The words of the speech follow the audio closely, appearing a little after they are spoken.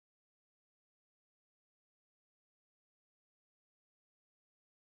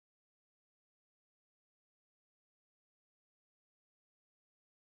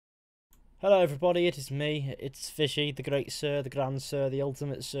Hello everybody, it is me, it's Fishy, the great sir, the grand sir, the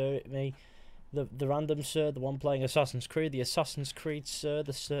ultimate sir, me, the random sir, the one playing Assassin's Creed, the Assassin's Creed sir,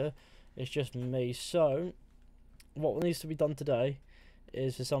 the sir, it's just me. So, what needs to be done today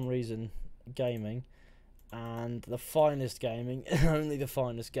is, for some reason, gaming, and the finest gaming, only the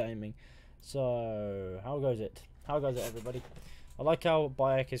finest gaming. So, how goes it? How goes it, everybody? I like how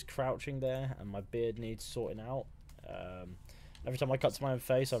Bayek is crouching there, and my beard needs sorting out. Every time I cut to my own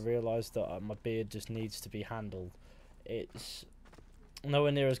face, I realise that my beard just needs to be handled. It's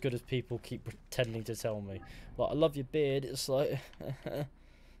nowhere near as good as people keep pretending to tell me. Like, I love your beard. It's like,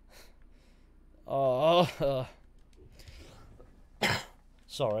 oh,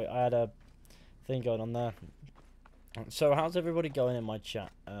 sorry, I had a thing going on there. So, how's everybody going in my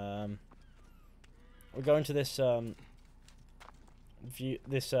chat? We're going to this tomb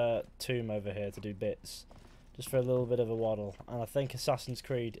over here to do bits. Just for a little bit of a waddle, and I think Assassin's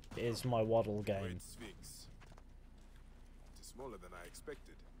Creed is my waddle game. Sphinx. It is smaller than I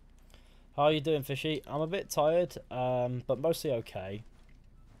expected. How are you doing, Fishy? I'm a bit tired, but mostly okay.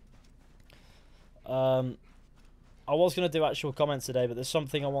 I was going to do actual comments today, but there's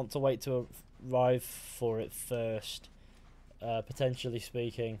something I want to wait to arrive for it first, potentially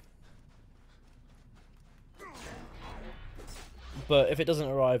speaking. But if it doesn't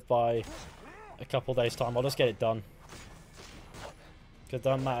arrive by a couple days time, I'll just get it done, because it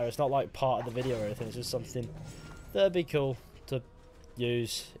doesn't matter, it's not like part of the video or anything, it's just something that'd be cool to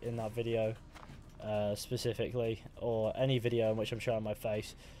use in that video specifically, or any video in which I'm showing my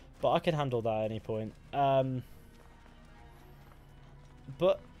face, but I can handle that at any point. But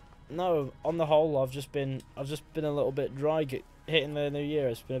no, on the whole, I've just been a little bit dry hitting the new year.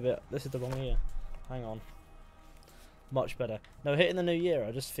 It's been a bit, this is the wrong year, hang on. Much better. No, hitting the new year,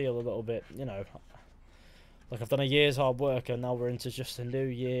 I just feel a little bit, you know, like I've done a year's hard work and now we're into just a new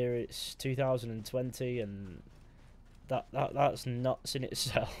year. It's 2020 and that's nuts in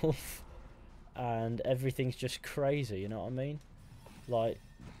itself. And everything's just crazy, you know what I mean? Like,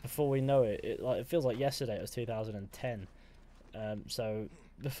 before we know it, it feels like yesterday it was 2010. So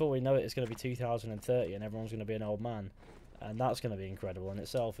before we know it, it's going to be 2030 and everyone's going to be an old man. And that's going to be incredible in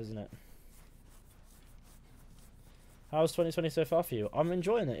itself, isn't it? How's 2020 so far for you? I'm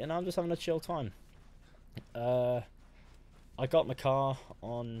enjoying it, you know, I'm just having a chill time. I got my car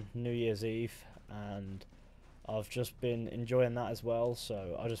on New Year's Eve, and I've just been enjoying that as well,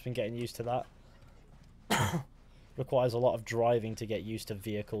 so I've just been getting used to that. Requires a lot of driving to get used to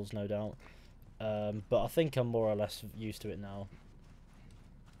vehicles, no doubt. But I think I'm more or less used to it now.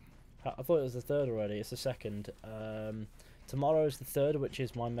 I thought it was the 3rd already, it's the 2nd. Tomorrow's the 3rd, which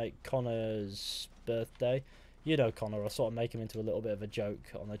is my mate Connor's birthday. You know Connor, I sort of make him into a little bit of a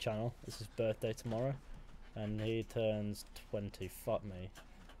joke on the channel. It's his birthday tomorrow, and he turns 20. Fuck me.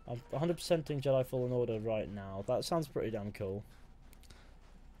 I'm 100%ing Jedi Fallen Order right now. That sounds pretty damn cool.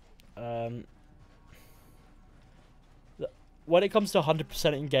 When it comes to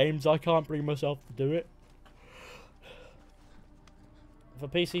 100%ing games, I can't bring myself to do it. For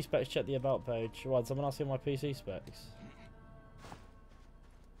PC specs, check the about page. Right, someone asking my PC specs.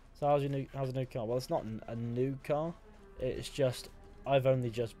 So how's the new car? Well, it's not a new car. It's just I've only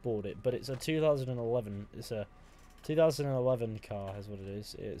just bought it, but it's a 2011. It's a 2011 car, is what it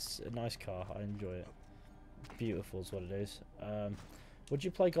is. It's a nice car. I enjoy it. Beautiful is what it is. Would you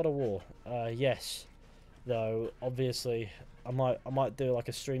play God of War? Yes. Though obviously I might do like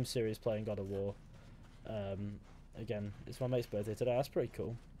a stream series playing God of War. Again, it's my mate's birthday today. That's pretty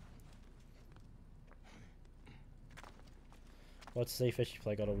cool. I'd like to see Fishy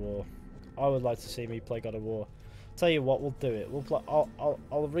play God of War. I would like to see me play God of War. Tell you what, we'll do it. We'll play.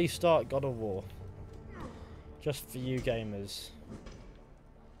 I'll restart God of War. Just for you gamers.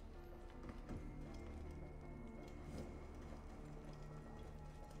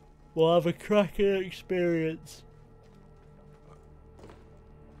 We'll have a cracking experience.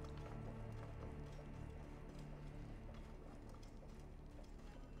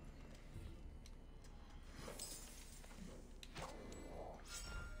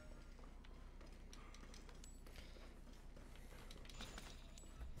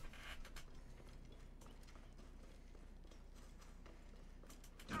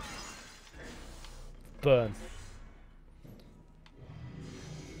 Burn.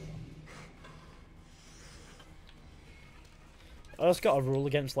 I just got a rule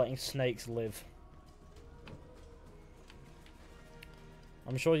against letting snakes live.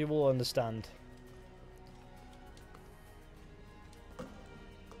 I'm sure you will understand.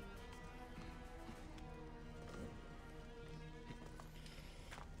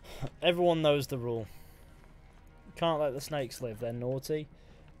 Everyone knows the rule. Can't let the snakes live, they're naughty.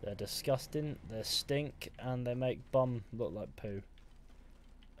 They're disgusting, they stink, and they make bum look like poo.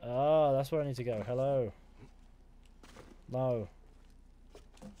 Ah, that's where I need to go. Hello. No.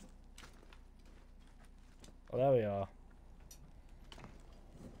 Oh, there we are.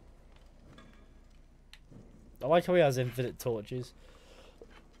 I like how he has infinite torches.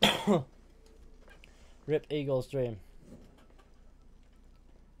 Rip Eagle's dream.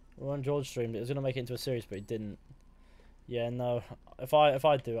 Ron George streamed it. He was gonna make it into a series, but he didn't. Yeah, no. If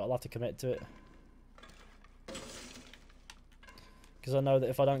I do it, I'll have to commit to it. Because I know that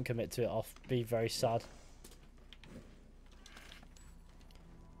if I don't commit to it, I'll be very sad.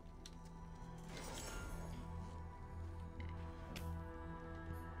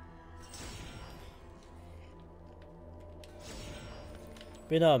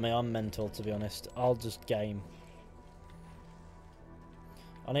 But you know me, I'm mental, to be honest. I'll just game.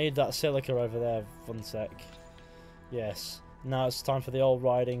 I need that silica over there. 1 sec. Yes. Now it's time for the old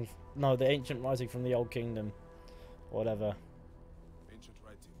writing. No, the ancient writing from the Old Kingdom. Whatever. Ancient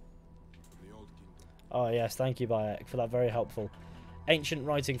writing from the Old Kingdom. Oh yes, thank you, Bayek, for that. Very helpful. Ancient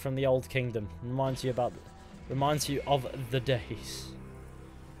writing from the Old Kingdom reminds you of the days.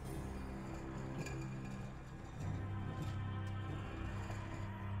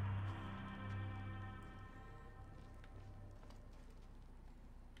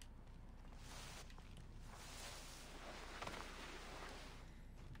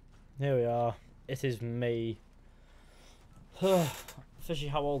 Here we are. It is me. Fishy,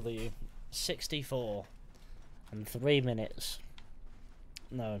 how old are you? 64. And 3 minutes.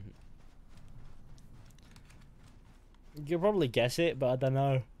 No. You'll probably guess it, but I don't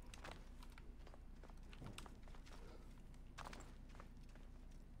know.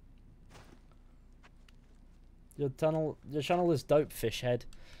 Your channel is dope, Fishhead.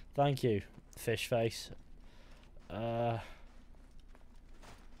 Thank you, Fish Face.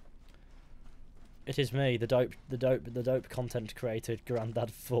 It is me, the dope content creator, Grandad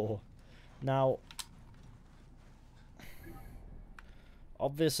 4. Now,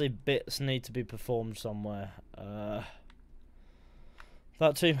 obviously bits need to be performed somewhere.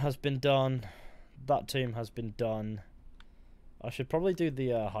 That tomb has been done. That tomb has been done. I should probably do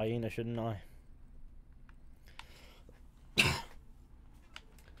the hyena, shouldn't I?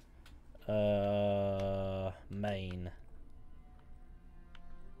 Main.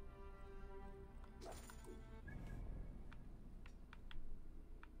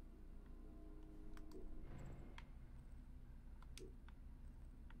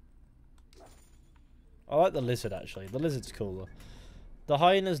 I like the lizard, actually. The lizard's cooler. The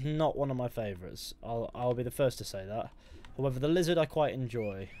hyena's not one of my favourites. I'll be the first to say that. However, the lizard I quite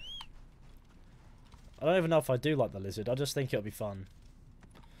enjoy. I don't even know if I do like the lizard. I just think it'll be fun.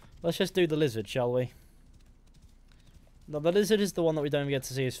 Let's just do the lizard, shall we? Now, the lizard is the one that we don't get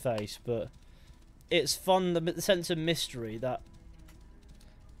to see his face, but it's fun. The sense of mystery that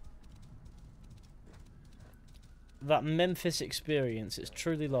Memphis experience. It's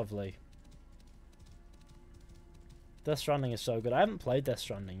truly lovely. Death Stranding is so good. I haven't played Death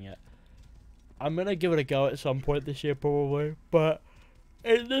Stranding yet. I'm going to give it a go at some point this year probably, but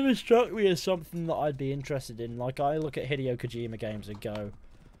it never struck me as something that I'd be interested in. Like, I look at Hideo Kojima games and go,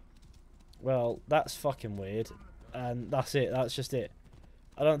 well, that's fucking weird, and that's it. That's just it.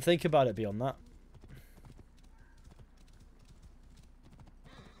 I don't think about it beyond that.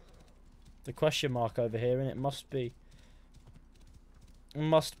 The question mark over here, and it must be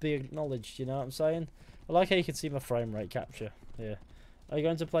acknowledged, you know what I'm saying? I like how you can see my frame rate capture here. Are you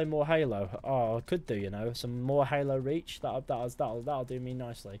going to play more Halo? Oh, I could do, you know, some more Halo Reach. That'll do me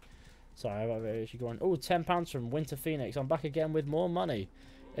nicely. Sorry, I'm actually going. Oh, £10 from Winter Phoenix. I'm back again with more money.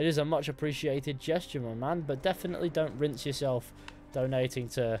 It is a much appreciated gesture, my man, but definitely don't rinse yourself donating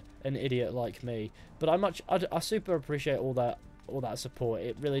to an idiot like me. But I super appreciate all that support.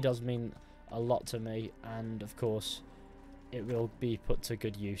 It really does mean a lot to me, and of course, it will be put to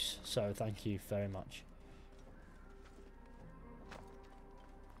good use. So thank you very much.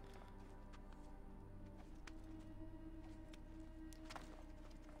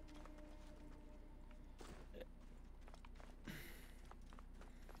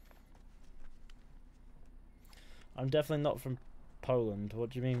 I'm definitely not from Poland.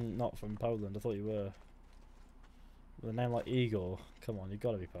 What do you mean not from Poland? I thought you were. With a name like Igor. Come on, you've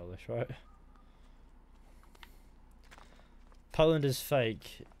got to be Polish, right? Poland is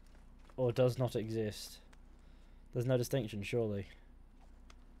fake. Or does not exist. There's no distinction, surely.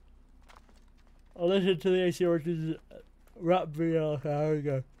 I listened to the AC Origins rap video like an hour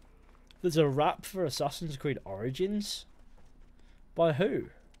ago. There's a rap for Assassin's Creed Origins? By who?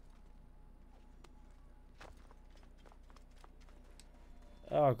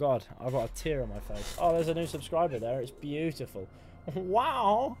 Oh god, I've got a tear on my face. Oh, there's a new subscriber there. It's beautiful.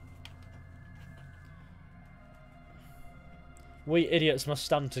 Wow. We idiots must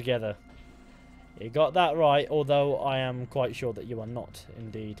stand together. You got that right, although I am quite sure that you are not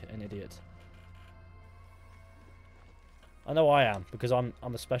indeed an idiot. I know I am, because I'm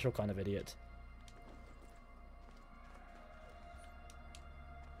a special kind of idiot.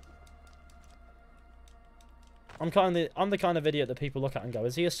 I'm the kind of idiot that people look at and go,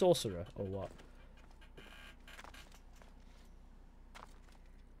 is he a sorcerer or what?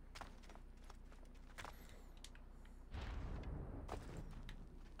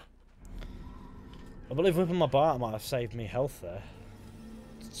 I believe whipping my bar might have saved me health there.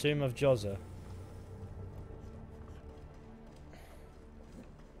 Tomb of Jozza.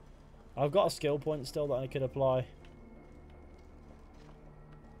 I've got a skill point still that I could apply.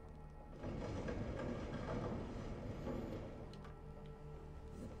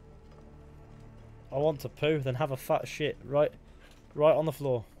 I want to poo, then have a fat shit right on the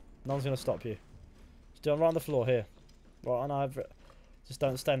floor. No one's going to stop you. Just do it right on the floor here. Right on either. Just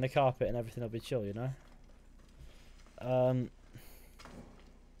don't stain the carpet and everything will be chill, you know? I'm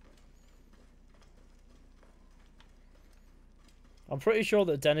pretty sure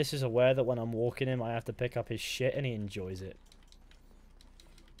that Dennis is aware that when I'm walking him I have to pick up his shit and he enjoys it.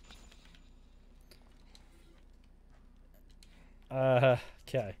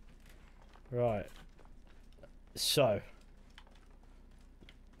 Okay. Right. So.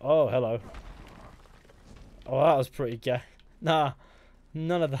 Oh, hello. Oh, that was pretty gay. Nah,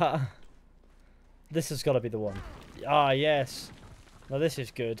 none of that. This has got to be the one. Ah, yes. Now this is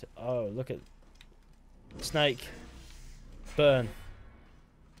good. Oh, look at... Snake. Burn.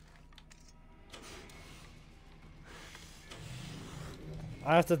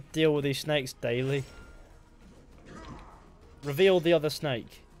 I have to deal with these snakes daily. Reveal the other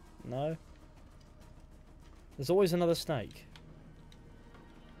snake. No? There's always another snake.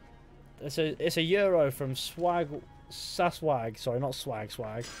 It's a euro from Saswag. Sorry, not Swag.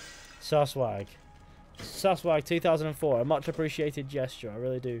 Saswag. Saswag 2004. A much appreciated gesture. I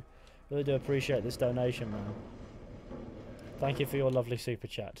really do appreciate this donation, man. Thank you for your lovely super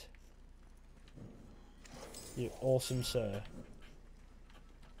chat. You awesome sir.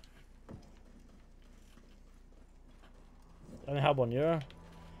 Only had €1.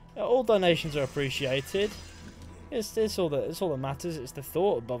 Yeah, all donations are appreciated. It's all that matters. It's the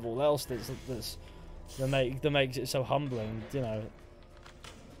thought above all else that makes it so humbling, you know.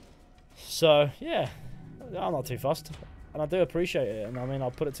 So yeah, I'm not too fussed, and I do appreciate it. And I mean,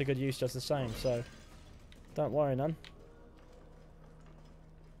 I'll put it to good use just the same. So don't worry, none.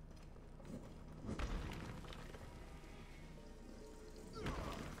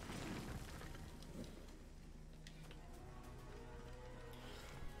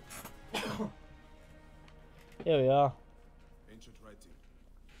 Here we are. Ancient writing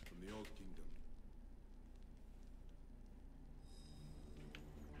from the Old Kingdom.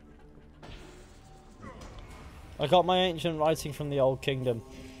 I got my ancient writing from the Old Kingdom.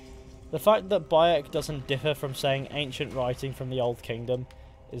 The fact that Bayek doesn't differ from saying ancient writing from the Old Kingdom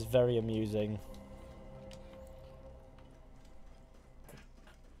is very amusing.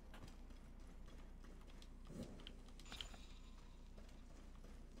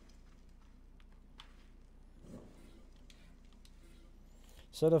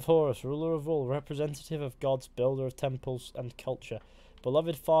 Son of Horus, ruler of all, representative of gods, builder of temples and culture,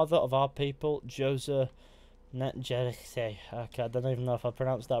 beloved father of our people, Joseph Netjerikse. Okay, I don't even know if I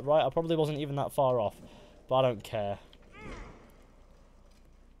pronounced that right. I probably wasn't even that far off, but I don't care.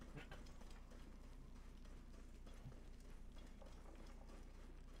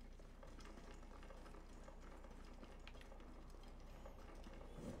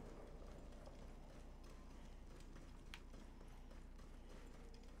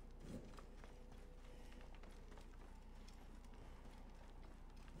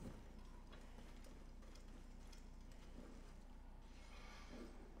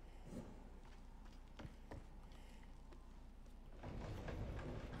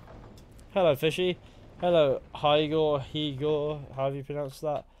 Hello, Fishy. Hello, Higor, however you pronounce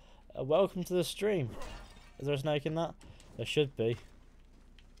that. Welcome to the stream. Is there a snake in that? There should be.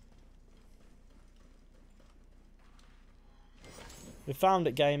 We found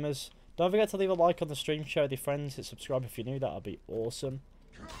it, gamers. Don't forget to leave a like on the stream, share with your friends, hit subscribe if you're new, that'd be awesome.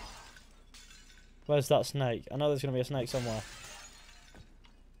 Where's that snake? I know there's going to be a snake somewhere.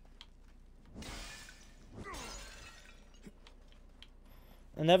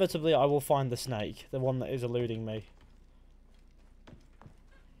 Inevitably, I will find the snake, the one that is eluding me.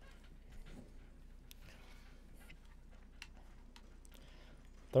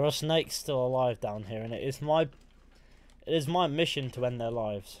 There are snakes still alive down here, and it is my mission to end their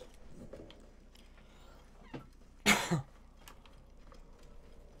lives.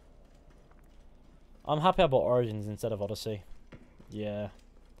 I'm happy I bought Origins instead of Odyssey. Yeah,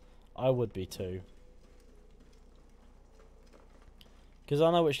 I would be too. Because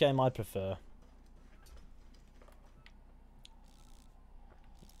I know which game I prefer.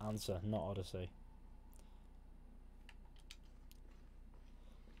 Answer, not Odyssey.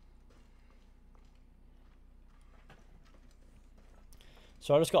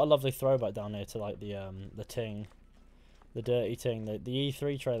 So I just got a lovely throwback down here to like the Ting, the dirty Ting, the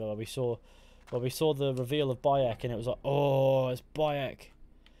E3 trailer where we saw the reveal of Bayek, and it was like, oh, it's Bayek,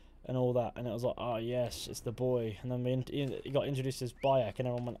 and all that, and it was like, oh yes, it's the boy, and then he got introduced as Bayek, and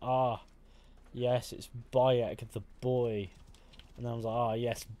everyone went, ah, yes, it's Bayek, the boy, and then I was like, ah,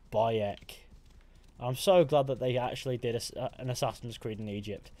 yes, Bayek. I'm so glad that they actually did an Assassin's Creed in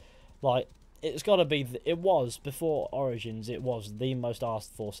Egypt, like. It's got to be. It was before Origins. It was the most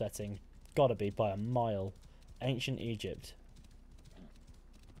asked for setting. Got to be by a mile. Ancient Egypt.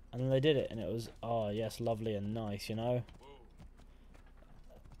 And then they did it, and it was, oh yes, lovely and nice. You know.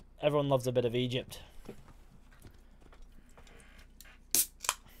 Everyone loves a bit of Egypt.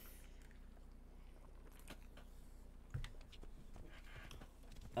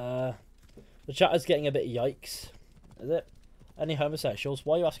 The chat is getting a bit yikes. Is it? Any homosexuals?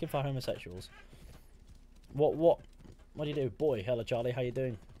 Why are you asking for homosexuals? What do you do? Boy, hello Charlie, how you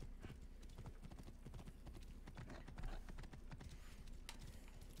doing?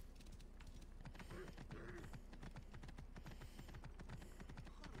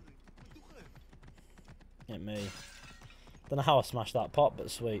 Hit me. Don't know how I smashed that pot, but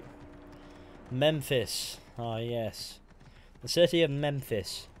sweet. Memphis. Ah, yes. The city of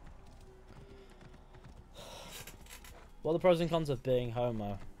Memphis. What are the pros and cons of being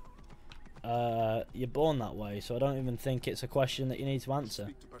homo? You're born that way, so I don't even think it's a question that you need to answer.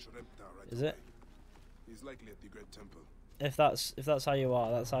 Is it? He's likely at the Great Temple. If that's how you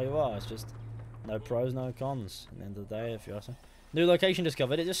are, that's how you are. It's just no pros, no cons. At the end of the day, if you ask me. New location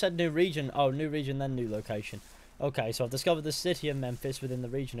discovered. It just said new region. Oh, new region, then new location. Okay, so I've discovered the city of Memphis within the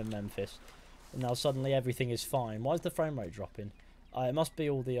region of Memphis. And now suddenly everything is fine. Why is the frame rate dropping? It must be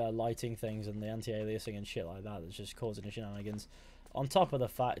all the lighting things and the anti-aliasing and shit like that that's just causing the shenanigans. On top of the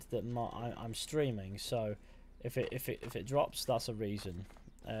fact that I'm streaming, so if it drops, that's a reason.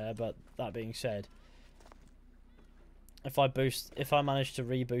 But that being said, if I manage to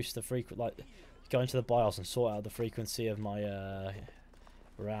reboost the go into the BIOS and sort out the frequency of my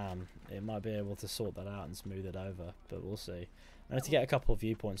RAM, it might be able to sort that out and smooth it over. But we'll see. I need to get a couple of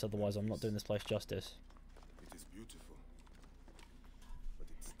viewpoints, otherwise I'm not doing this place justice. It is beautiful.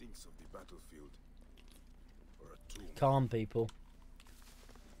 Stinks of the battlefield or a tomb. Calm, people.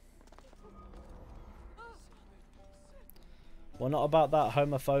 We're not about that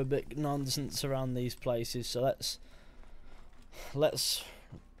homophobic nonsense around these places, so let's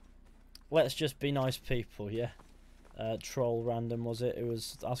just be nice people, yeah. Troll random was it? It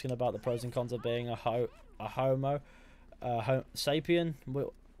was asking about the pros and cons of being a homo, sapien.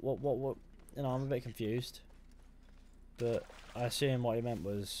 What? You know, I'm a bit confused. But I assume what he meant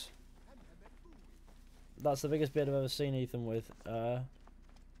was that's the biggest beard I've ever seen Ethan with.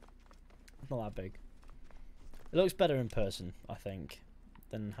 It's not that big. It looks better in person, I think,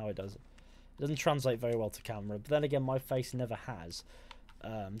 than how it does. It doesn't translate very well to camera, but then again, my face never has.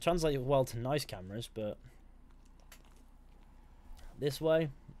 Translate well to nice cameras, but this way,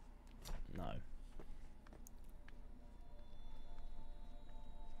 no.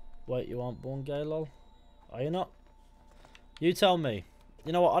 Wait, you aren't born gay, lol? Are you not? You tell me.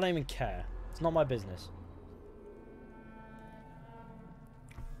 You know what? I don't even care. It's not my business.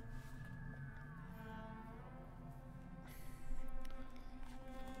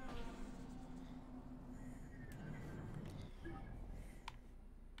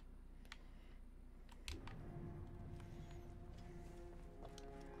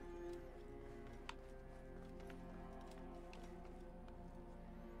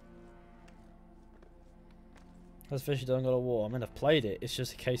 That's Fishy Done God of War. I mean, I've played it. It's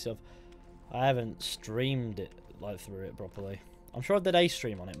just a case of I haven't streamed it like through it properly. I'm sure I did a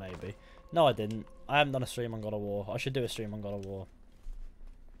stream on it, maybe. No, I didn't. I haven't done a stream on God of War. I should do a stream on God of War.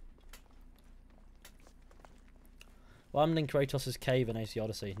 Well, I'm in Kratos' cave in AC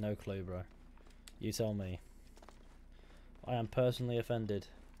Odyssey. No clue, bro. You tell me. I am personally offended.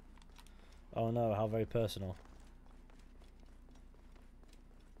 Oh no, how very personal.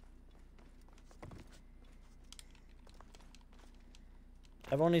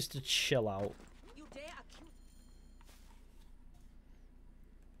 Everyone needs to chill out.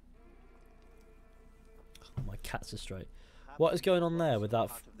 answers straight. What is going on there with that?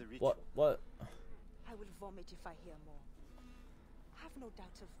 What? I will vomit if I hear more. Have no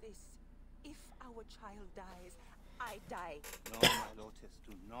doubt of this. If our child dies, I die. No, my Lotus,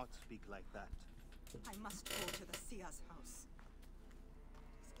 do not speak like that. I must go to the seer's house.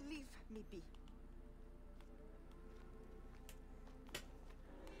 Leave me be.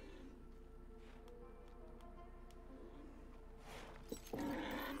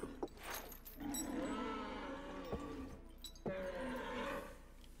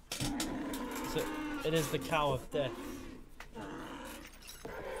 So it is the cow of death.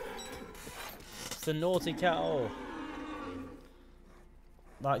 It's the naughty cow.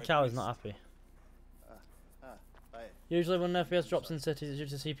 That cow is not happy. Usually when an FPS drops in cities,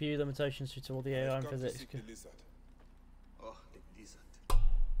 it's due to CPU limitations due to all the AI and physics. Oh, the lizard.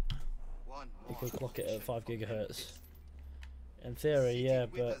 One You more. could clock it at 5 GHz. In theory, yeah,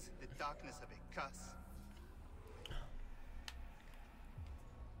 Sitting with but us in the darkness of a curse.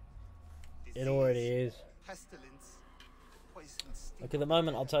 it already is. Pestilence, poison sting. Like at the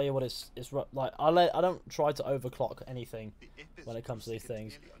moment, I'll tell you what it's like. I don't try to overclock anything when it comes to these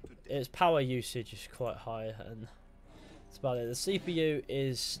things. Its power usage is quite high, and that's about it. The CPU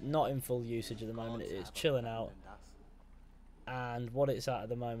is not in full usage at the moment. It's chilling out, and what it's at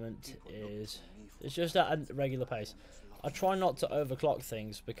the moment is it's just at a regular pace. I try not to overclock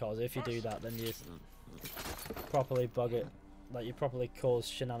things because if you do that, then you properly bug it. Like you properly cause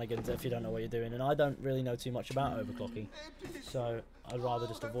shenanigans if you don't know what you're doing, and I don't really know too much about overclocking, so I'd rather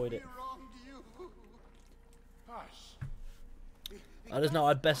just avoid it. I just know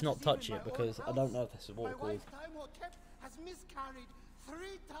I'd best not touch it because I don't know if this is what called. Has miscarried 3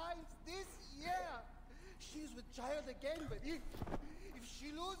 times this year. She's with child again, but if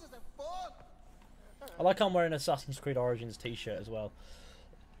she loses a 4th. I like I'm wearing Assassin's Creed Origins t-shirt as well.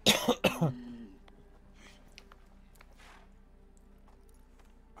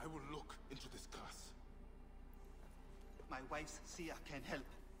 I will look into this curse. My wife's seer can help.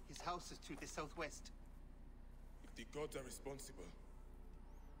 His house is to the southwest. If the gods are responsible,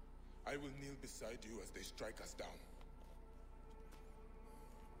 I will kneel beside you as they strike us down.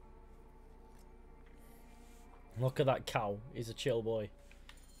 Look at that cow. He's a chill boy.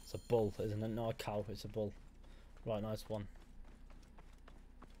 It's a bull, isn't it? Not a cow, it's a bull. Right, nice one.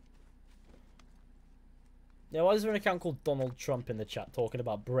 Yeah, why is there an account called Donald Trump in the chat talking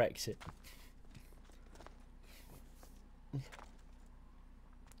about Brexit?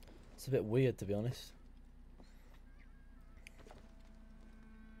 It's a bit weird, to be honest.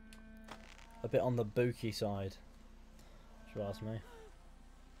 A bit on the booky side, if you ask me.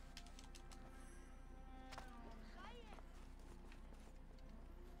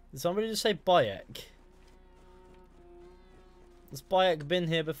 Did somebody just say Bayek? Has Bayek been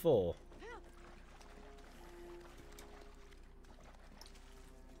here before?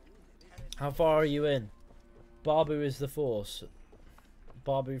 How far are you in? Barbu is the force.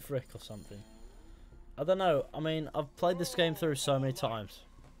 Barbu Frick or something. I don't know. I mean, I've played this game through so many times.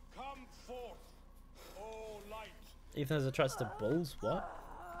 Come forth, O light. Even as attracted to bulls? What?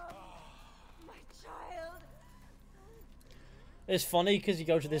 My child. It's funny because you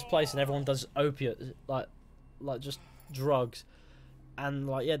go to this place and everyone does opiates, like just drugs. And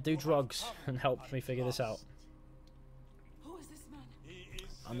like, yeah, do drugs and help me figure this out. Who is this man? He is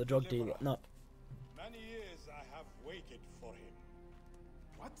I'm the drug dealer. deliverer. No. Many years I have waited for him.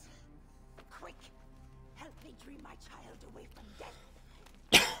 What? Quick! Help me dream my child away from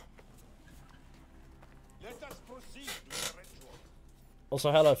death. Let us proceed with the ritual.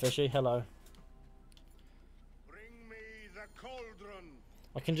 Also, hello, Fishy. Hello. Bring me the cauldron.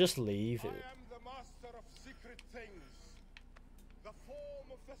 I can just leave. I am the master of secret things. The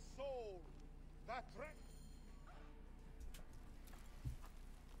form of the soul that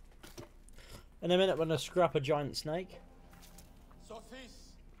In a minute, we're gonna scrap a giant snake.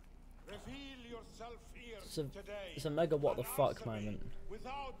 Sothis, reveal yourself here today. It's a mega what the and fuck answer me moment.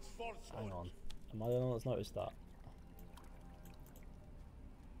 Without falsehood. Hang on. Am I the only one that's noticed that?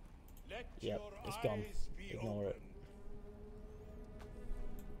 Let Yep, your it's gone. eyes be Ignore it.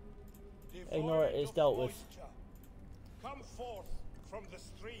 open. Ignore it, Devoid it's of dealt with. moisture. Come forth from the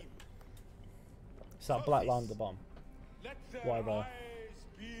stream. It's that black line at the bottom. Let their Why though? eyes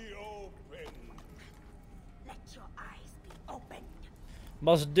be open. Let your eyes be opened.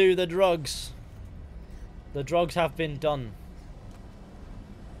 Must do the drugs. The drugs have been done.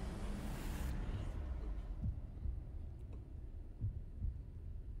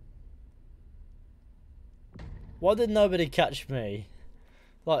 Why did nobody catch me?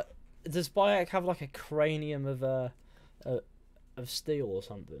 Like, does Bayek have like a cranium of steel or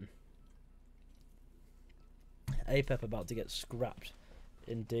something? APEP about to get scrapped.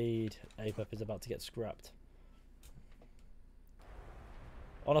 Indeed, APEP is about to get scrapped.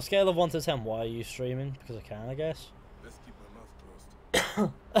 On a scale of 1 to 10, why are you streaming? Because I can, I guess. Let's keep my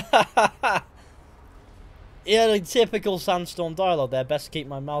mouth closed. Yeah, the typical Sandstorm dialogue there. Best keep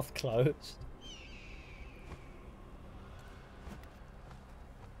my mouth closed.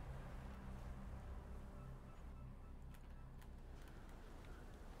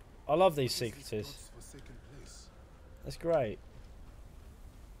 I love these sequences. It's great.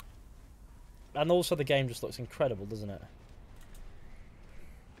 And also the game just looks incredible, doesn't it?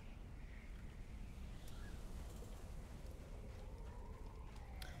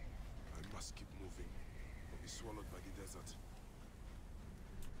 I must keep moving. Or be swallowed by the desert.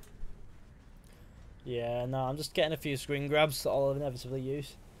 Yeah, no, I'm just getting a few screen grabs that I'll inevitably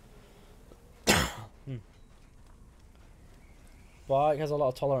use. Bike has a lot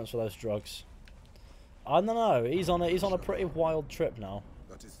of tolerance for those drugs. I don't know. He's on a pretty wild trip now.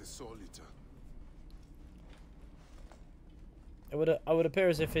 That is the Soul Eater. It would appear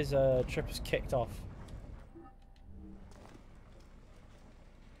as if his trip has kicked off.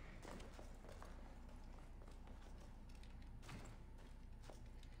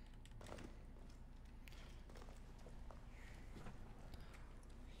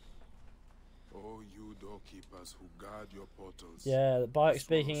 Oh, you doorkeepers who guard your portals. Yeah, Bike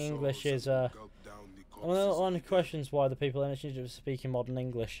speaking Swallow English souls is and gulp down the corpses one of the questions why the people in Egypt are speaking modern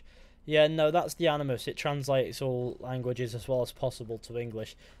English. Yeah, no, that's the Animus. It translates all languages as well as possible to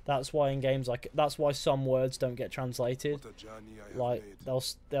English. That's why in games that's why some words don't get translated. What a journey I have Like made.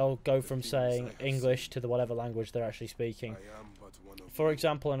 they'll go from things saying I have English seen. to the whatever language they're actually speaking. I am but one of For you.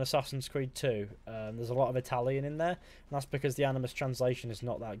 example, in Assassin's Creed 2, there's a lot of Italian in there, and that's because the Animus translation is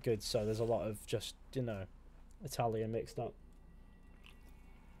not that good. So there's a lot of just Italian mixed up.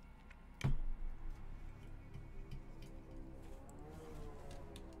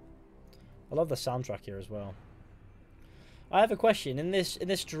 I love the soundtrack here as well. I have a question. In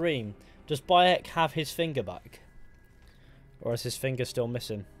this dream, does Bayek have his finger back? Or is his finger still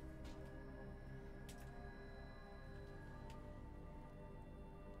missing?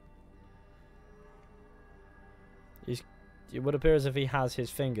 It would appear as if he has his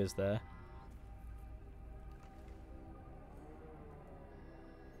fingers there.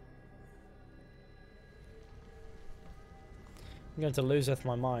 I'm going to loseth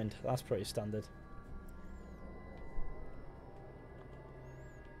my mind. That's pretty standard.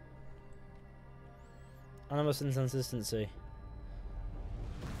 Animus inconsistency.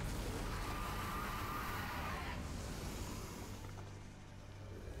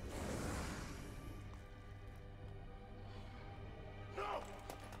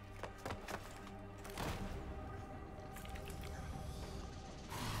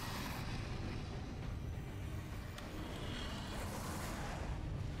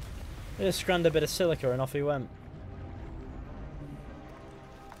 He just scrammed a bit of silica and off he went.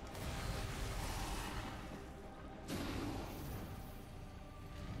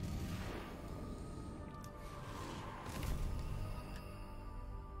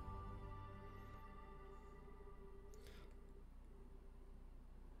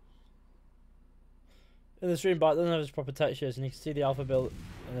 In the stream bike doesn't have his proper textures and you can see the alphabet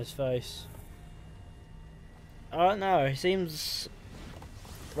in his face. I don't know, he seems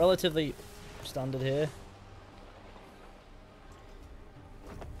relatively standard here.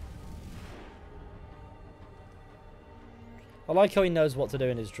 I like how he knows what to do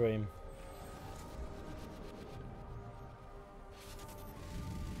in his dream.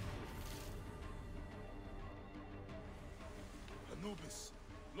 Anubis,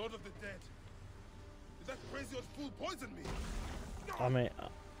 Lord of the Dead. Did that crazy old fool poison me? I mean,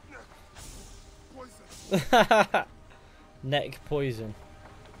 Poison. neck poison.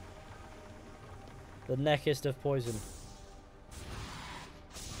 The neckest of poison.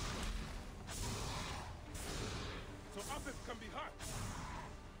 So Apep can be hurt.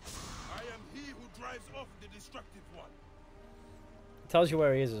 I am he who drives off the destructive one. Tells you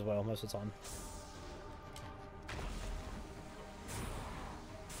where he is as well most of the time.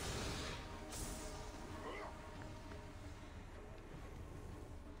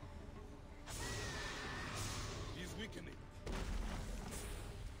 He's weakening.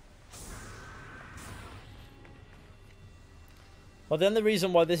 But then the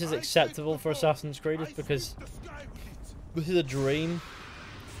reason why this is acceptable for Assassin's Creed is because The sky will eat. this is a dream.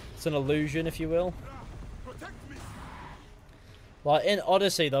 It's an illusion, if you will. Protect me. Like in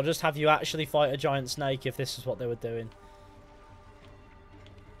Odyssey, they'll just have you actually fight a giant snake if this is what they were doing.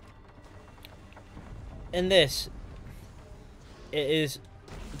 In this, it is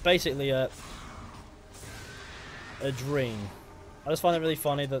basically a a dream. I just find it really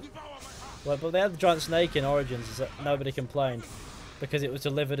funny that, well, but they had the giant snake in Origins, that nobody complained because it was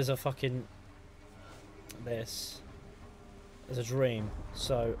delivered as a fucking as a dream.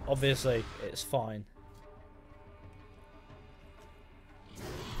 So obviously it's fine.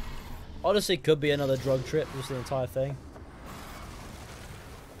 Honestly, it could be another drug trip, just the entire thing.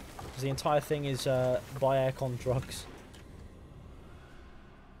 Because the entire thing is buy aircon drugs.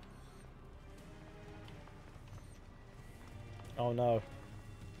 Oh no.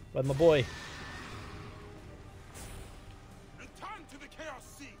 Where's my boy? Return to the Chaos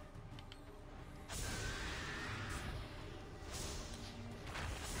Sea.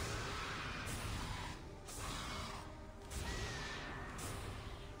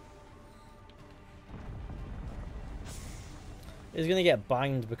 He's gonna get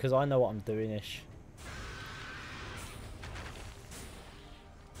banged because I know what I'm doing-ish.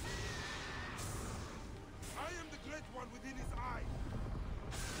 I am the great one within his eye.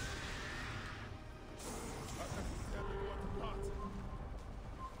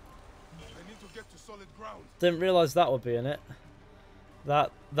 I need to get to solid ground. Didn't realise that would be in it.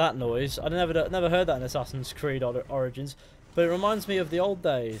 That noise. I never heard that in Assassin's Creed Origins, but it reminds me of the old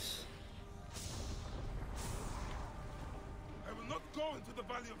days. I will not go into the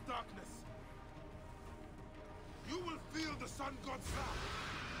Valley of Darkness. You will feel the Sun God's wrath.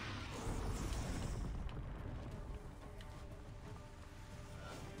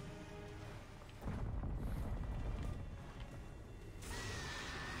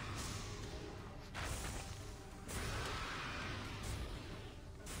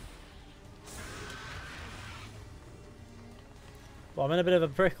 Well, I'm in a bit of a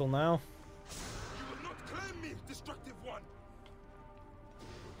prickle now. You will not claim me, destructive one.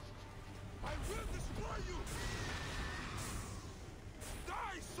 I will destroy you.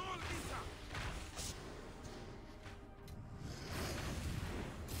 Die, Soul Eater.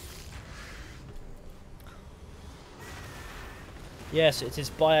 Yes, it is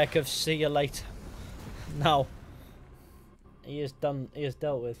Bayek. See you later. Now, he is done. He is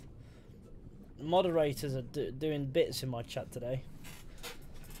dealt with. Moderators are doing bits in my chat today.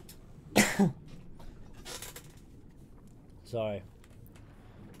 Sorry.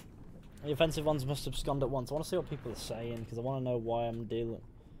 The offensive ones must have abscond at once. I want to see what people are saying because I want to know why I'm dealing.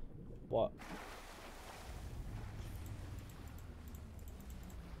 What?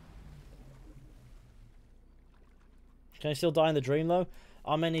 Can he still die in the dream though?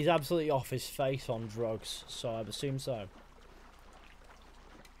 I mean, he's absolutely off his face on drugs, so I assume so.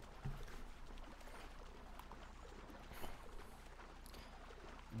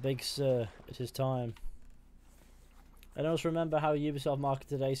 Big Sir, it is time. And also remember how Ubisoft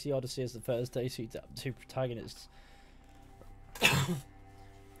marketed AC Odyssey as the first AC two protagonists.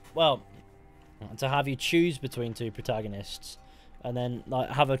 Well, to have you choose between two protagonists and then like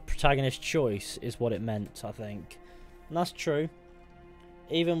have a protagonist choice is what it meant, I think. And that's true.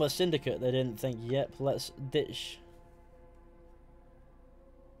 Even with Syndicate, they didn't think, yep, let's ditch.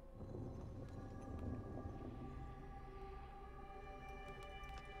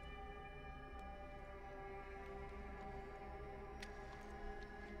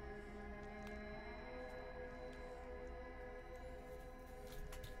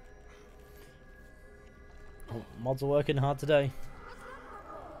 Mods are working hard today.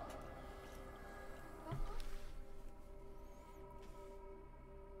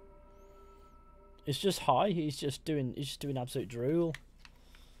 It's just high. He's just doing absolute drool.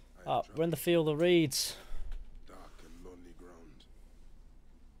 We're in the field of reeds. Dark and lonely ground.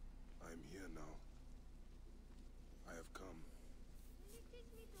 I am here now. I have come.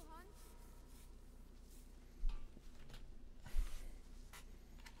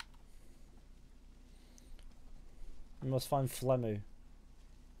 We must find Flemu.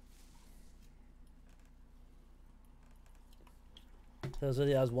 So it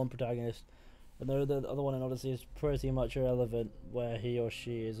only has one protagonist. And the other one in Odyssey is pretty much irrelevant, where he or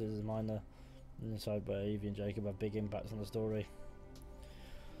she is a minor. Inside where Evie and Jacob have big impacts on the story.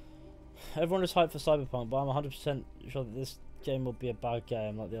 Everyone is hyped for Cyberpunk, but I'm 100% sure that this game will be a bad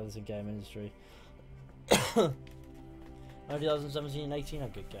game like the others in game industry. 2017 and 18 are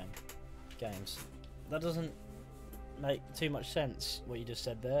good games. That doesn't make too much sense what you just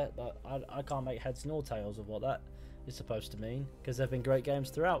said there. But I can't make heads nor tails of what that is supposed to mean, because there have been great games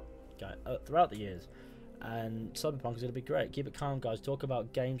throughout the years, and Cyberpunk is going to be great. Keep it calm, guys. Talk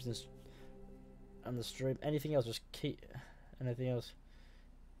about games and the stream. Anything else, just keep anything else.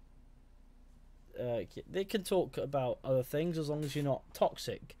 They can talk about other things as long as you're not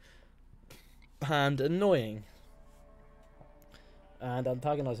toxic and annoying and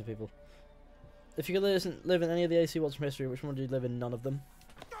antagonizing people. If you could live in any of the AC worlds from history, which one would you live in? None of them.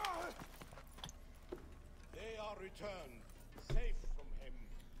 They are returned, safe from him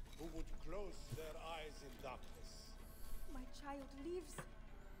who would close their eyes in darkness. My child lives.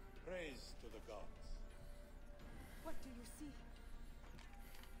 Praise to the gods. What do you see?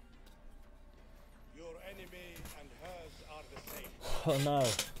 Your enemy and hers are the same. Oh no,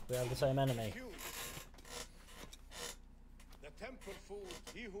 we have the same enemy. Huge. The temple food,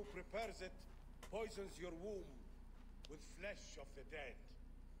 he who prepares it, poisons your womb with flesh of the dead.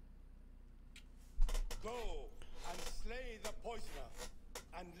 Go and slay the poisoner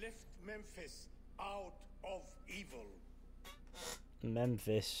and lift Memphis out of evil.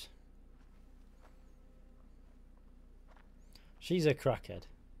 Memphis. She's a crackhead.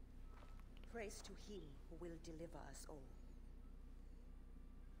 Praise to He who will deliver us all.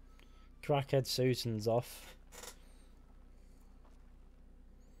 Crackhead Susan's off.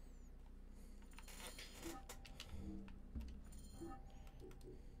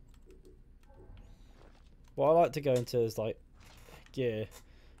 What I like to go into is like gear.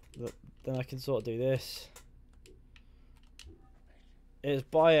 Then I can sort of do this. It's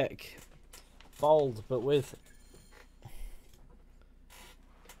Bayek bold, but with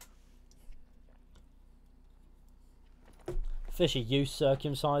fishy use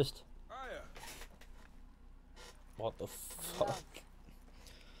circumcised. What the fuck?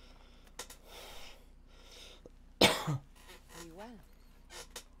 Very well.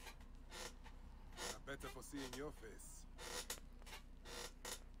 Better for seeing your face.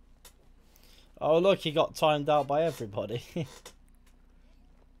 Oh look, he got timed out by everybody.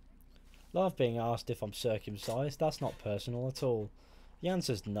 Love being asked if I'm circumcised. That's not personal at all. The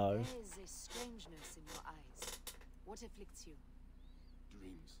answer's no. There is a strangeness in your eyes. What afflicts you?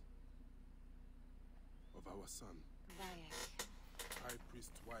 Dreams of our son. Bayek. High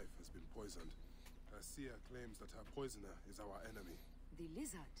priest's wife has been poisoned. Garcia claims that her poisoner is our enemy. The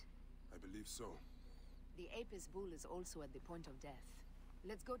lizard. I believe so. The Apis bull is also at the point of death.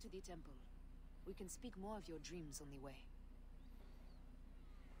 Let's go to the temple. We can speak more of your dreams on the way.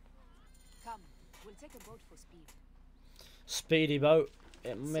 Come, we'll take a boat for speed. Speedy boat.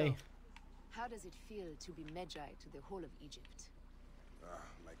 It me. So, how does it feel to be Magi to the whole of Egypt?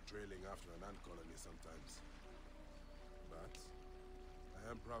 Like trailing after an ant colony sometimes. But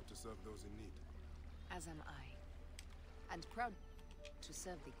I am proud to serve those in need. As am I. And proud to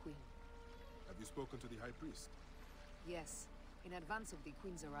serve the Queen. Have you spoken to the High Priest? Yes, in advance of the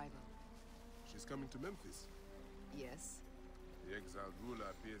Queen's arrival. She's coming to Memphis. Yes. The exiled ruler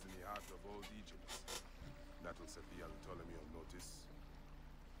appears in the heart of old Egypt. That'll set the young Ptolemy on notice.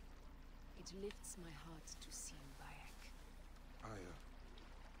 It lifts my heart to see you, Bayek. Aya,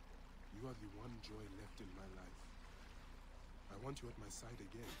 you are the one joy left in my life. I want you at my side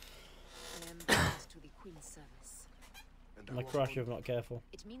again. I am bound to the Queen's service. And I'm gonna crush you if I'm not careful.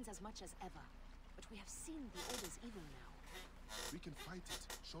 It means as much as ever. But we have seen the Order's evil now. We can fight it,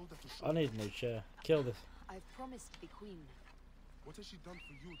 shoulder to I shoulder. need a new chair. Kill this. I've promised the Queen. What has she done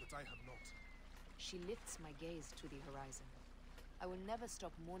for you that I have not? She lifts my gaze to the horizon. I will never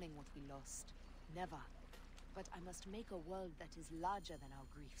stop mourning what we lost. Never. But I must make a world that is larger than our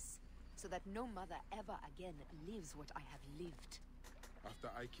griefs, so that no mother ever again lives what I have lived. After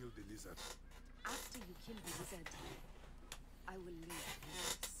I killed the lizard, After you kill the wizard, I will leave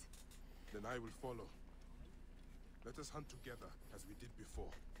peace. then I will follow. Let us hunt together as we did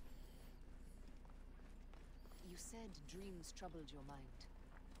before. You said dreams troubled your mind.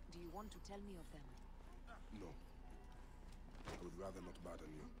 Do you want to tell me of them? No. I would rather not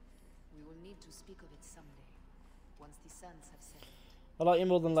burden you. We will need to speak of it someday, once the suns have set. I like you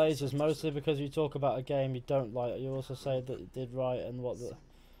more than lasers, mostly because you talk about a game you don't like. You also say that you did right and what the...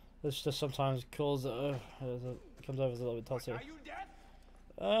 This just sometimes calls it, comes over as a little bit toxic. Are you dead?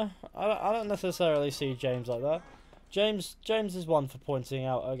 I don't necessarily see James like that. James is one for pointing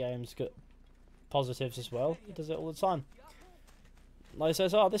out a game's good positives as well. He does it all the time. Like he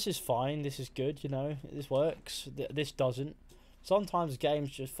says, oh, this is fine, this is good, you know, this works, this doesn't. Sometimes games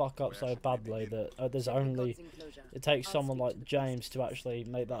just fuck up so badly that there's only... It takes someone like James to actually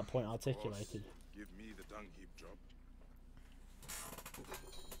make that point articulated. Give me the dung heap job.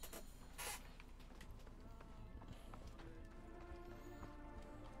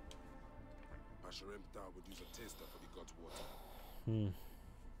 Pasherenptah would use a taster for the god's water.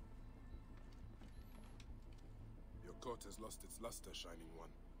 Your coat has lost its luster, Shining One.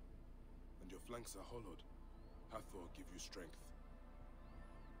 And your flanks are hollowed. Hathor give you strength.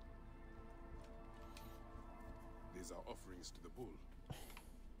 These are offerings to the bull.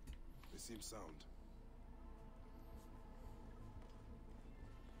 They seem sound.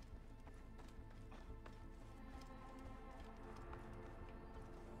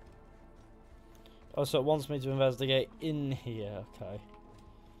 Oh, so it wants me to investigate in here. Okay.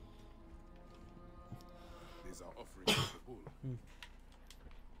 These are offerings to the bull.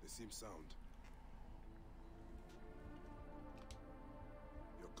 They seem sound.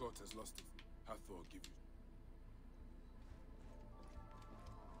 Your court has lost it. Hathor give you.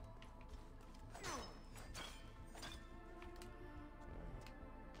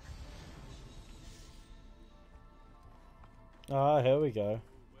 Ah, here we go.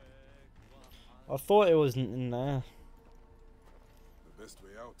 I thought it wasn't in there. The best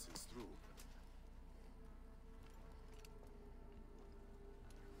way out is through.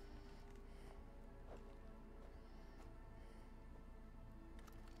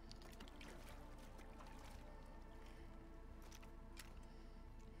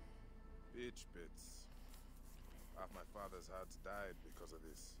 Pitch pits. Half my father's hearts died because of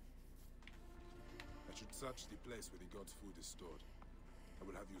this. I should search the place where the god's food is stored. I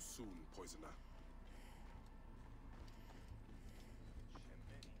will have you soon, poisoner.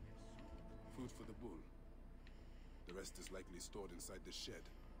 Food for the bull. The rest is likely stored inside the shed.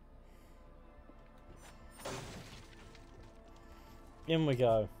 In we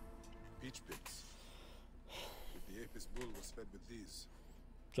go. Peach pits. If the Apis bull was fed with these.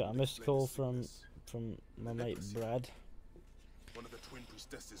 Got a missed call from my mate Brad. One of the twin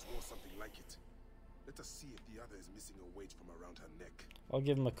priestesses wore something like it. Let us see if the other is missing a weight from around her neck. I'll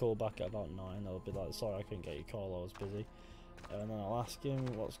give him a call back at about 9. I'll be like, sorry I couldn't get your call, I was busy. And then I'll ask him,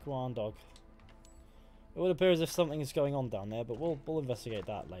 what's going on, dog? It would appear as if something is going on down there, but we'll investigate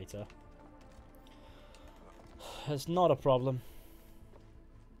that later. It's not a problem.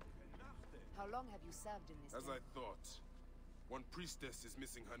 How long have you served in this? As I thought, one priestess is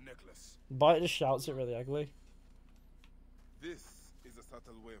missing her necklace. Bite just shouts it really ugly. This is a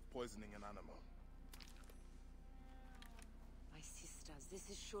subtle way of poisoning an animal. My sisters, this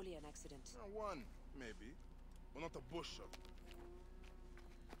is surely an accident. One, maybe. But not a bush of.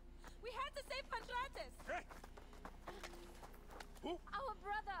 We had to save Pantrates! Hey! Who? Our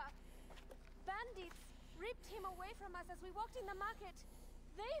brother! Bandits ripped him away from us as we walked in the market.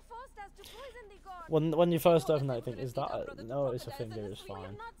 They forced us to poison the god. When you first open that, I think, is that a, no, it's a finger, it's We have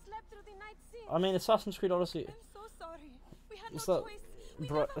fine. not slept through the night since. I mean, Assassin's Creed Odyssey. I'm so sorry. We had It's no that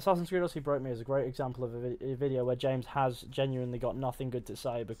choice. Assassin's Creed Odyssey Broke Me is a great example of a video where James has genuinely got nothing good to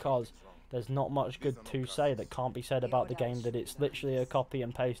say because there's not much good to say that can't be said about the game that it's literally a copy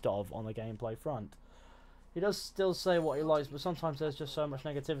and paste of on the gameplay front. He does still say what he likes, but sometimes there's just so much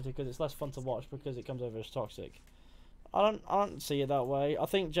negativity because it's less fun to watch because it comes over as toxic. I don't see it that way. I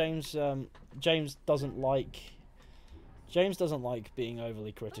think James doesn't like being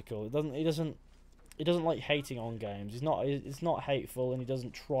overly critical. He doesn't like hating on games. It's not hateful, and he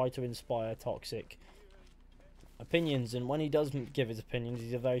doesn't try to inspire toxic opinions. And when he doesn't give his opinions,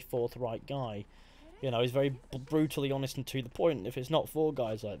 he's a very forthright guy. You know, he's very brutally honest and to the point. If it's not for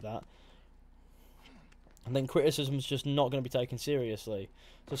guys like that, and then criticism's just not going to be taken seriously.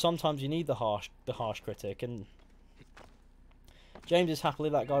 So sometimes you need the harsh critic, and James is happily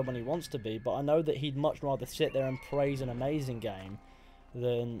that guy when he wants to be, but I know that he'd much rather sit there and praise an amazing game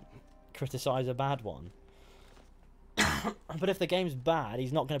than criticise a bad one. But if the game's bad,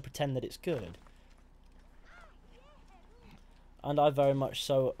 he's not going to pretend that it's good. And I very much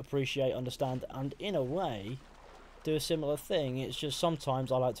so appreciate, understand, and in a way do a similar thing. It's just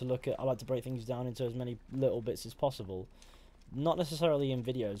sometimes I like to break things down into as many little bits as possible. Not necessarily in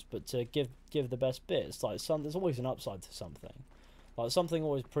videos, but to give the best bits. Like there's always an upside to something. Like something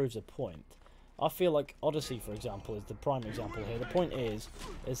always proves a point. I feel like Odyssey, for example, is the prime example here. The point is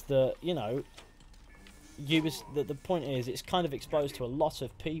that, you know, the point is it's kind of exposed to a lot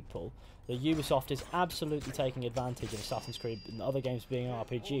of people that Ubisoft is absolutely taking advantage of Assassin's Creed and other games being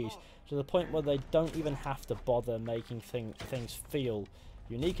RPGs to the point where they don't even have to bother making things feel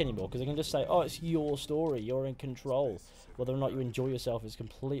unique anymore, because they can just say, oh, it's your story, you're in control. Whether or not you enjoy yourself is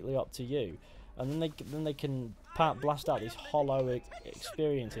completely up to you. And then they can blast out these hollow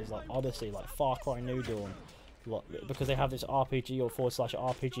experiences like Odyssey, like Far Cry New Dawn, because they have this RPG or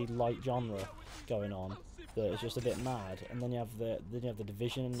 /RPG light genre going on that is just a bit mad. And then you have the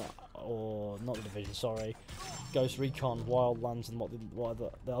Division, or not the Division, sorry, Ghost Recon Wildlands, and what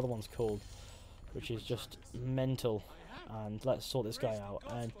the other one's called, which is just mental. And let's sort this guy out.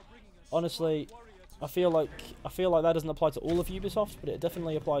 And honestly, I feel like that doesn't apply to all of Ubisoft, but it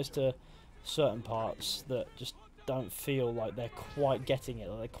definitely applies to certain parts that just don't feel like they're quite getting it.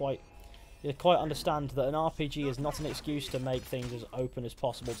 Or they quite understand that an RPG is not an excuse to make things as open as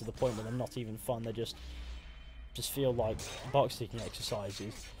possible to the point where they're not even fun. They just feel like box ticking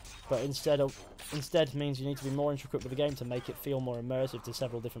exercises. but instead means you need to be more intricate with the game to make it feel more immersive to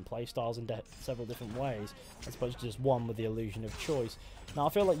several different playstyles in several different ways, as opposed to just one with the illusion of choice. Now, I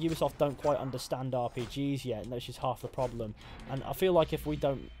feel like Ubisoft don't quite understand RPGs yet, and that's just half the problem. And I feel like if we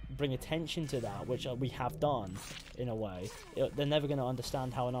don't bring attention to that, which we have done in a way, they're never going to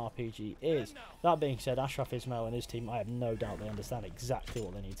understand how an RPG is. That being said, Ashraf Ismail and his team, I have no doubt they understand exactly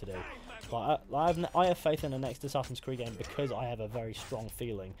what they need to do. But I have faith in the next Assassin's Creed game because I have a very strong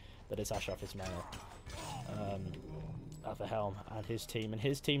feeling that it's Ashraf Ismail at the helm, and his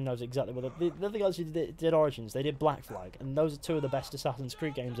team knows exactly what the other guys who did Origins, they did Black Flag, and those are two of the best Assassin's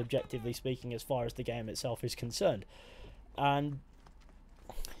Creed games, objectively speaking, as far as the game itself is concerned. And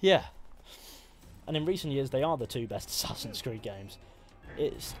yeah, and in recent years they are the two best Assassin's Creed games.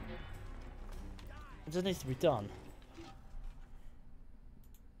 It just needs to be done.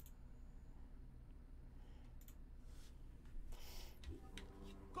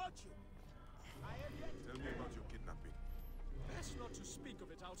 Tell me about your kidnapping. Best not to speak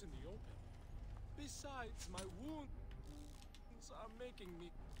of it out in the open. Besides, my wounds are making me...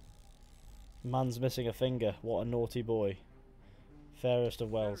 Man's missing a finger. What a naughty boy. Fairest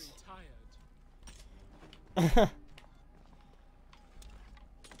of Wells.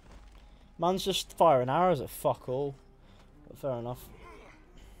 Man's just firing arrows at fuck all. But fair enough.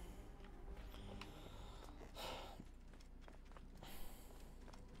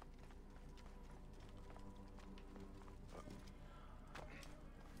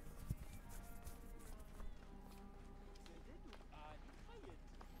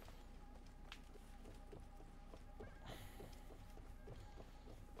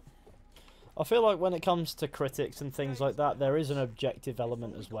 I feel like when it comes to critics and things like that, there is an objective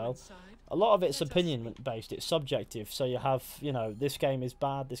element as well. A lot of it's opinion based, it's subjective, so you have, you know, this game is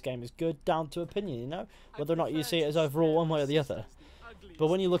bad, this game is good, down to opinion, you know, whether or not you see it as overall one way or the other. But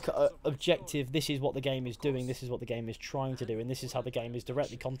when you look at objective, this is what the game is doing, this is what the game is trying to do, and this is how the game is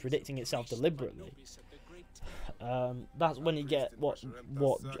directly contradicting itself deliberately. That's when you get what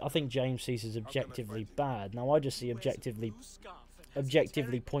I think James sees as objectively bad. Now I just see objectively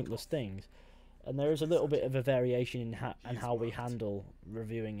pointless things. And there is a little bit of a variation in how we handle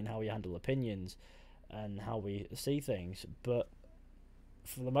reviewing and how we handle opinions and how we see things. But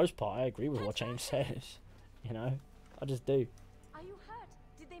for the most part, I agree with what James says. You know, I just do. Are you hurt?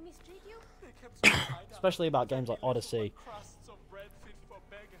 Did they mistreat you? Especially about games like Odyssey.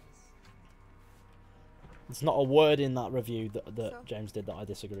 There's not a word in that review that James did that I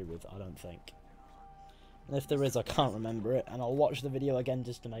disagree with, I don't think. And if there is, I can't remember it, and I'll watch the video again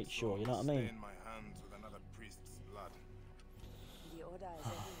just to make sure, you know what I mean? The order is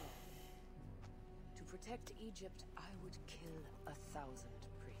everywhere. To protect Egypt, I would kill 1,000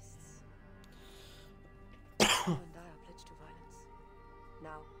 priests. You and I are pledged to violence.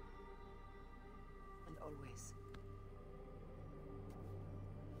 Now and always.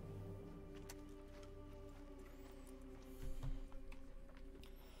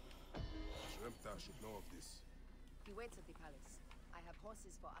 Shremta should know of this. He waits at the palace. I have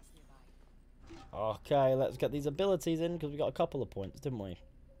horses for us nearby. Okay, let's get these abilities in, because we got a couple of points, didn't we?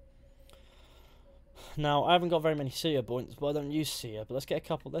 Now, I haven't got very many seer points, but I don't use seer, but let's get a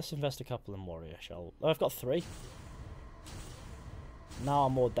couple, let's invest a couple in warrior, shall we? I've got 3. Now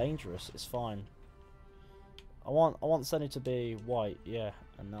I'm more dangerous, it's fine. I want Senny to be white, yeah,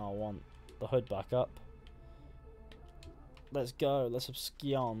 and now I want the hood back up. Let's go, let's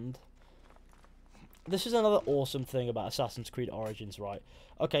abscond. This is another awesome thing about Assassin's Creed Origins, right?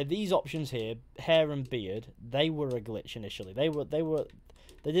 Okay, these options here, hair and beard, they were a glitch initially. They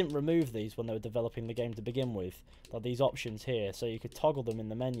didn't remove these when they were developing the game to begin with. Like these options here, so you could toggle them in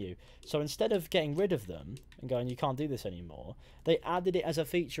the menu. So instead of getting rid of them and going, you can't do this anymore, they added it as a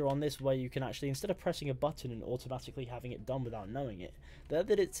feature on this where you can actually, instead of pressing a button and automatically having it done without knowing it, they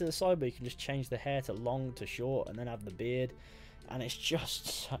added it to the side where you can just change the hair to long to short and then have the beard. And it's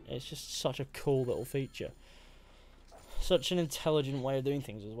just such a cool little feature. Such an intelligent way of doing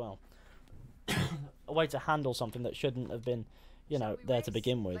things as well. A way to handle something that shouldn't have been, you know, there to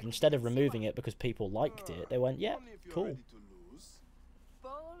begin with. Instead of removing it because people liked it, they went, yeah, cool. I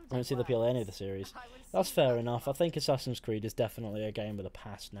don't see the appeal of any of the series. That's fair enough. I think Assassin's Creed is definitely a game with a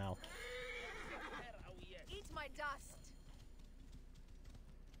past now. Eat my dust.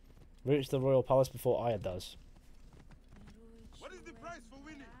 Reach the Royal Palace before Aya does. What is the price for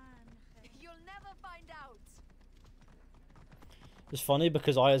winning? You'll never find out. It's funny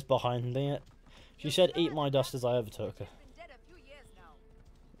because Aya's behind me. She said, eat my dust as I overtook her. Been dead a few years now.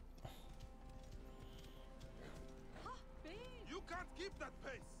 You can't keep that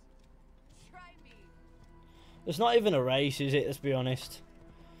pace. Try me. It's not even a race, is it? Let's be honest.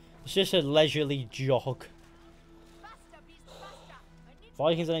 It's just a leisurely jog.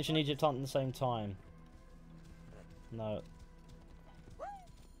 Vikings and ancient Egypt aren't at the same time. No.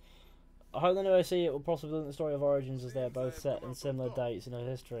 I hope the new OC it will possibly link the story of Origins as they are both set in similar dates in their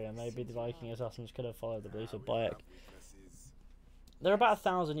history, and maybe the Viking assassins could have followed the beliefs of Bayek. They're about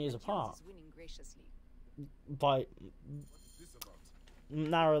 1,000 years apart. By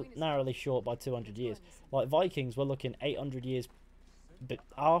narrowly short by 200 years. Like Vikings, we're looking 800 years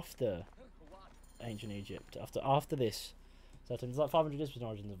after ancient Egypt. After this. So it's like 500 years between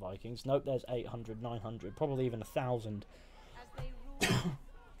Origins of Vikings. Nope, there's 800, 900, probably even 1,000. As they rule,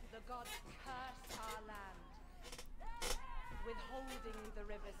 the gods curse our land, withholding the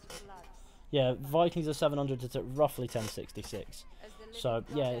river's floods. Yeah, Vikings are 700 to roughly 1066. So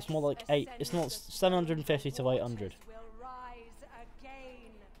yeah, it's more like It's not 750 to 800. Will rise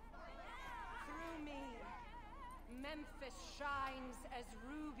again. Through me, Memphis shines as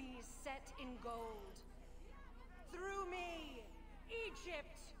rubies set in gold. Through me,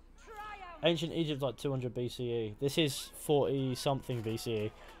 Egypt triumphs. Ancient Egypt's like 200 BCE. This is 40 something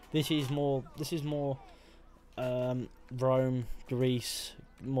BCE. This is more Rome, Greece,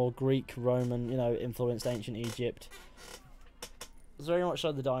 more Greek, Roman, you know, influenced ancient Egypt. It's very much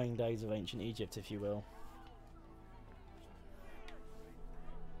like the dying days of ancient Egypt, if you will.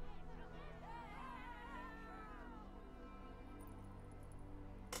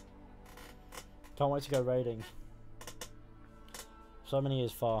 Can't wait to go raiding. So many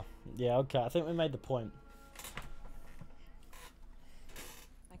years far. Yeah, okay, I think we made the point.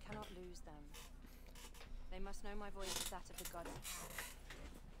 I cannot lose them. They must know my voice is that of the gods.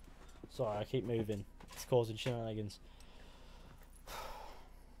 Sorry, I keep moving. It's causing shenanigans.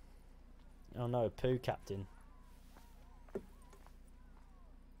 Oh no, poo captain. I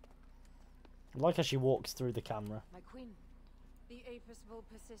like how she walks through the camera. My queen, The Apis bull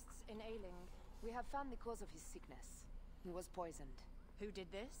persists in ailing. we have found the cause of his sickness. He was poisoned. Who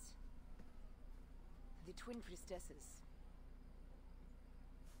did this? The twin priestesses.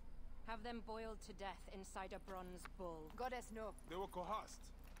 Have them boiled to death inside a bronze bull. Goddess, no. They were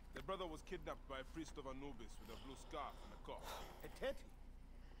coerced. Their brother was kidnapped by a priest of Anubis with a blue scarf and a cough. Hetepi.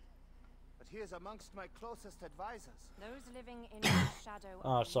 But he is amongst my closest advisors. Those living in his shadow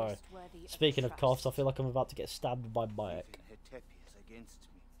Oh, are sorry. most worthy Speaking of trust. coughs, I feel like I'm about to get stabbed by Bayek. Even Hetepi is against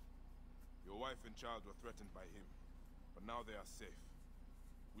me. Your wife and child were threatened by him, but now they are safe.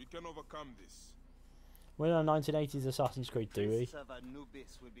 We can overcome this. We're in a 1980s Assassin's Creed, do we? Priests of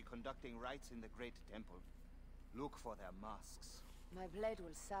Anubis will be conducting rites in the Great Temple. Look for their masks. My blade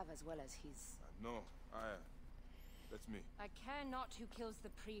will serve as well as his. No, that's me. I care not who kills the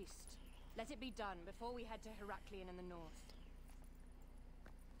priest. Let it be done before we head to Heraklion in the north.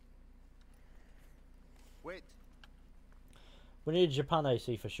 Wait. We need a Japan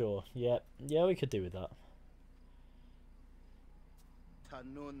AC for sure. Yeah, we could do with that.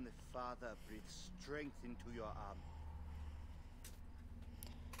 Tanun the Father breathes strength into your arm.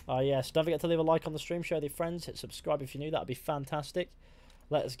 Yes, don't forget to leave a like on the stream, share with your friends, hit subscribe if you're new, that'd be fantastic.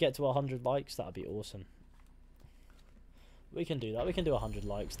 Let's get to 100 likes, that'd be awesome. We can do that, we can do 100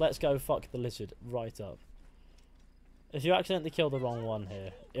 likes. Let's go fuck the lizard right up. If you accidentally kill the wrong one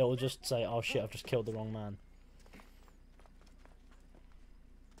here, it'll just say, oh shit, I've just killed the wrong man.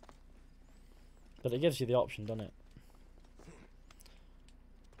 But it gives you the option, doesn't it?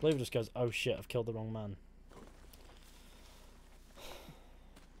 I believe it just goes, oh shit, I've killed the wrong man.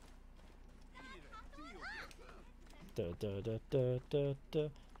 Is that the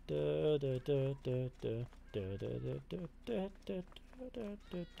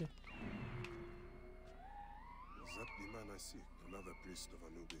man I seek? Another priest of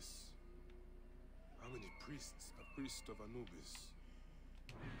Anubis. How many priests are priests of Anubis?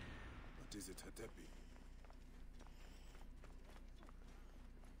 But is it Hetepi?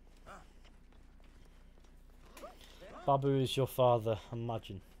 Babu is your father,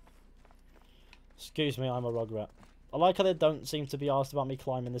 imagine. Excuse me, I'm a rugrat. I like how they don't seem to be asked about me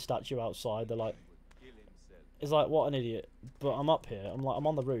climbing the statue outside. They're like, it's like, what an idiot. But I'm up here, I'm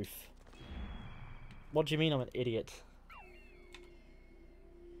on the roof. What do you mean I'm an idiot? He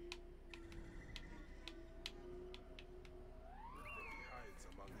hides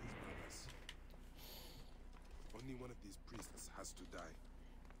among his brothers. Only one of these priests has to die.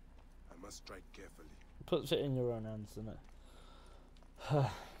 I must strike carefully. Puts it in your own hands, doesn't it?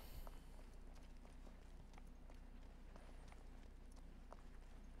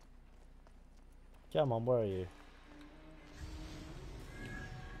 Come on, where are you?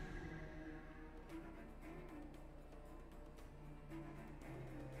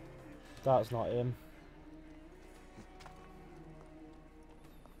 That's not him.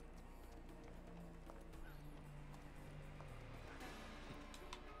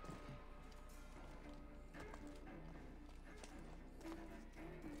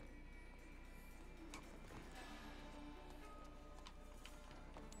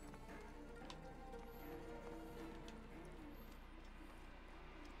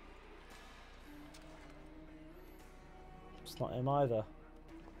 It's not him either.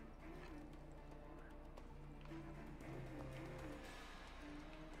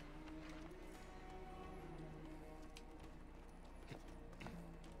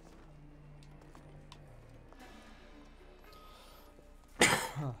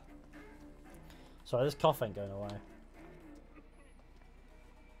 Sorry, this cough ain't going away.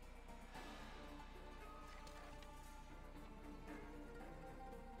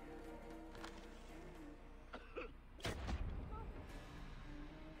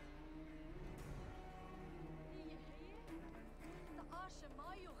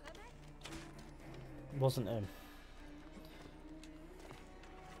 Wasn't him.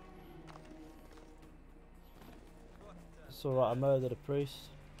 It's alright, I murdered a priest.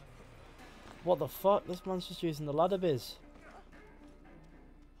 What the fuck? This man's just using the ladder biz.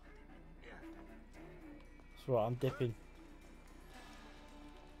 It's alright, I'm dipping.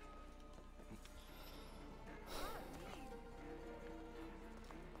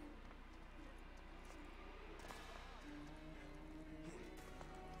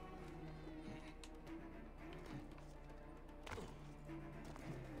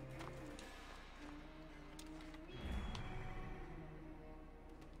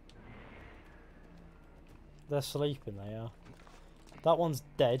 They're sleeping, they are. That one's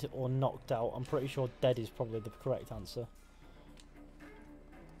dead or knocked out. I'm pretty sure dead is probably the correct answer.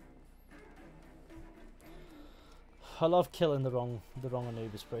 I love killing the wrong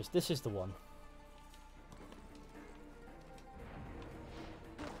Anubis priest. This is the one.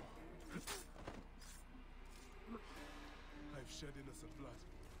 I've shed innocent blood.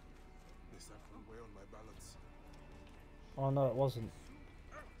 This will weigh on my balance. Oh no, it wasn't.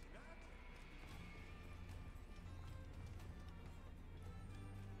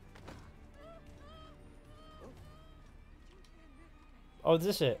 Oh, is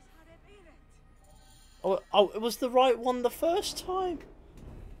this it? Oh, it was the right one the first time.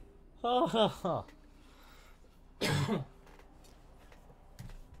 Ha ha ha.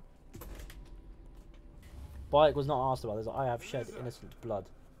 Bayek was not asked about this. I have shed innocent blood.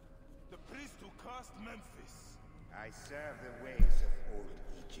 The priest who cast Memphis. I serve the ways of old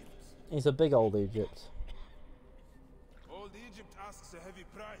Egypt. He's a big old Egypt. Old Egypt asks a heavy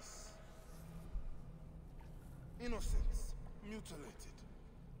price. Innocents mutilated.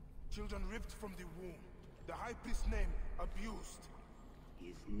 Children ripped from the womb. The high priest's name abused.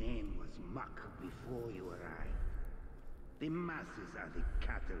 His name was Muk before you arrived. The masses are the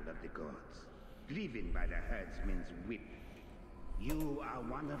cattle of the gods, driven by the herdsman's whip. You are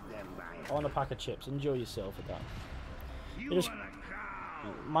one of them, by I want a pack of chips. Enjoy yourself with that. You just, are a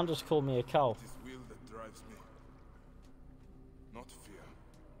cow. Man just called me a cow. It is will that drives me, not fear.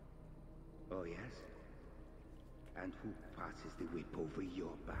 Oh yes? And who passes the whip over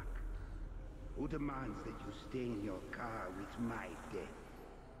your back? Who demands that you stay in your car with my death?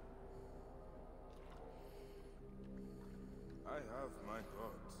 I have my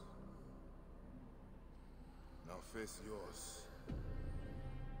gods. Now face yours.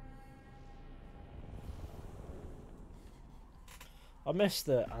 I missed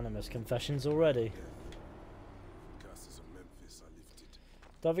the Animus confessions already. Curses of Memphis are lifted.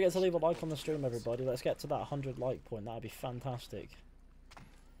 Don't forget to leave a like on the stream, everybody. Let's get to that 100 like point. That'd be fantastic.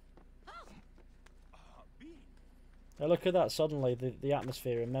 Now look at that. Suddenly, the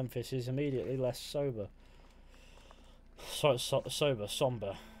atmosphere in Memphis is immediately less sober.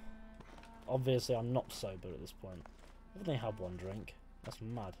 Somber. Obviously, I'm not sober at this point. I've only had one drink. That's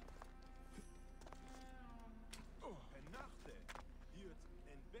mad.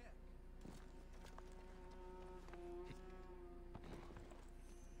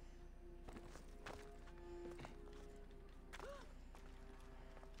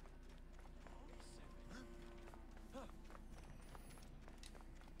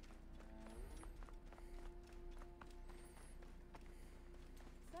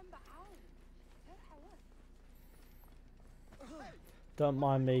 Don't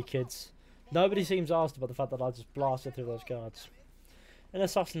mind me, kids. Nobody seems asked about the fact that I just blasted through those guards. In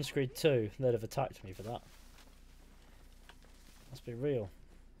Assassin's Creed 2, they'd have attacked me for that. Let's be real.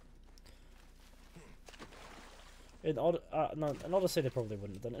 In Odyssey, they probably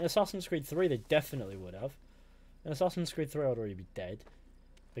wouldn't have done it. In Assassin's Creed 3, they definitely would have. In Assassin's Creed 3, I'd already be dead.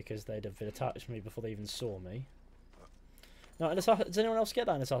 Because they'd have attacked me before they even saw me. Now, does anyone else get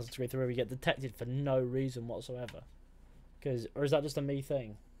that in Assassin's Creed 3 where you get detected for no reason whatsoever? Or is that just a me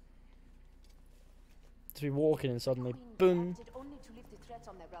thing? To be walking and suddenly, boom! Only to lift the threat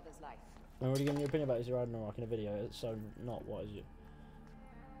on their brother's life. I'm already giving your opinion about is your Ragnarok in a video, so not what is it?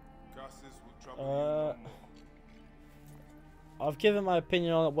 Curses will trouble you no more. I've given my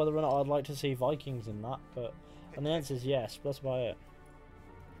opinion on whether or not I'd like to see Vikings in that, but And the answer is yes, but that's about it.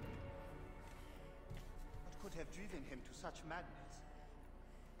 What could have driven him to such madness?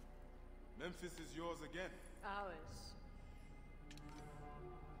 Memphis is yours again. Ours.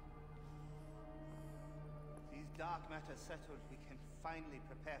 These dark matters settled, we can finally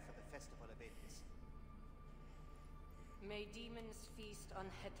prepare for the festival of Apis. May demons feast on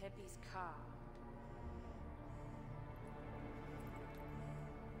Hetepi's car.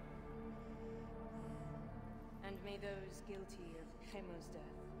 And may those guilty of Chemo's death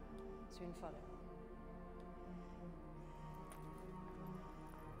soon follow.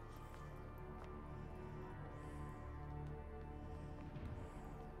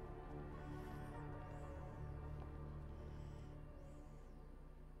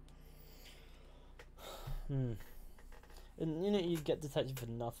 And you know, you get detected for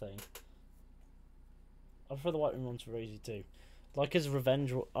nothing. I prefer the White Room one to Razy too. Like as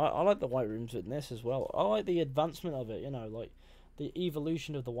revenge, I like the White Rooms in this as well. I like the advancement of it, you know, like the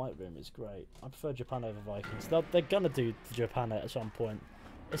evolution of the White Room is great. I prefer Japan over Vikings. They're gonna do Japan at some point.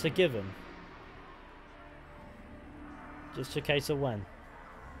 It's a given. Just a case of when.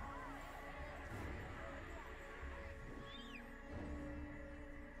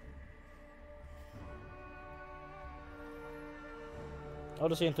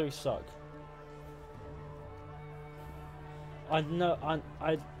 Odyssey and 3 suck. I know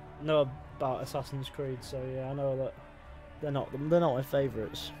about Assassin's Creed, so yeah, I know that they're not my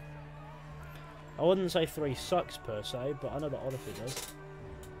favourites. I wouldn't say 3 sucks per se, but I know that Odyssey does.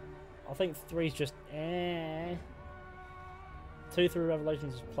 I think 3's just 2 through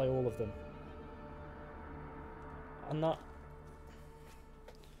Revelations, play all of them. I'm not.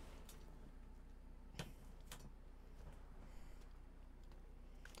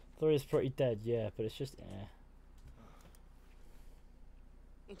 3 is pretty dead, yeah, but it's just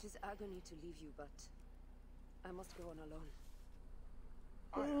It is agony to leave you, but I must go on alone.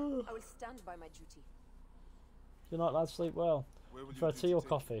 I will stand by my duty. Good night, lads. Sleep well. For tea or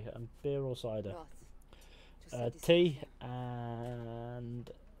coffee, and beer or cider. Tea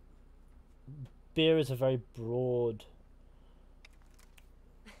and beer is a very broad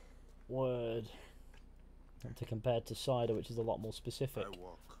word to compare to cider, which is a lot more specific. I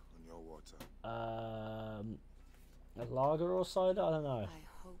walk on your water. A lager or cider? I don't know. I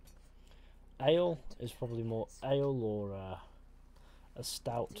hope. Ale is probably more ale or a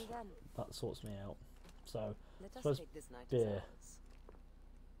stout. Till then, that sorts me out. So let I us suppose take this night as beer. ours.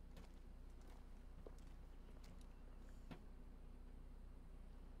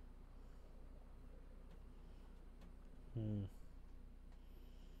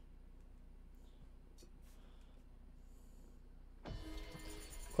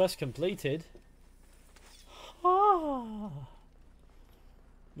 Quest completed. Ah.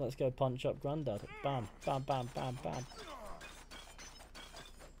 Let's go punch up Grandad. Bam, bam, bam, bam, bam.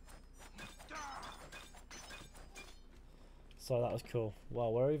 So that was cool. Wow,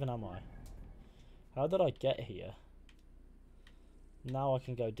 where even am I? How did I get here? Now I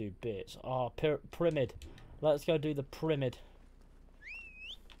can go do bits. Ah, pyramid. Let's go do the pyramid.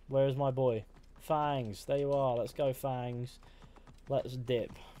 Where is my boy? Fangs. There you are. Let's go, Fangs. Let's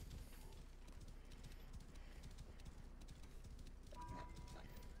dip.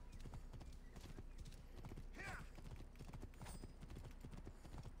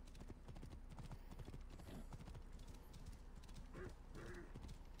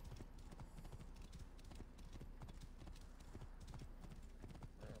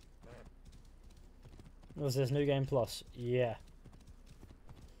 Was this New Game Plus? Yeah.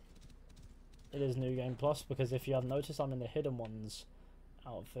 It is New Game Plus because if you haven't noticed, I'm in the Hidden Ones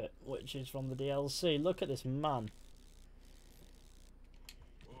outfit, which is from the DLC. Look at this man.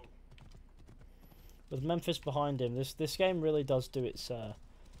 With Memphis behind him, this game really does do its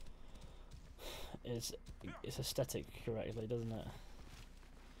aesthetic correctly, doesn't it?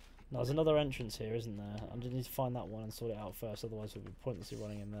 No, there's another entrance here, isn't there? I just need to find that one and sort it out first, otherwise it would be pointlessly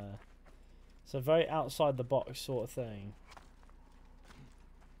running in there. It's a very outside the box sort of thing.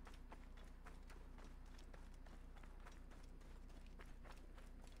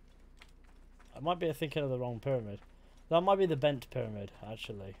 I might be thinking of the wrong pyramid. That might be the bent pyramid,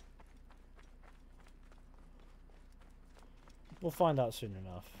 actually. We'll find out soon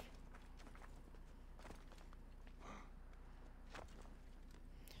enough.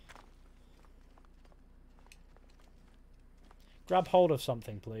 Grab hold of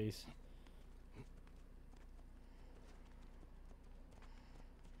something, please.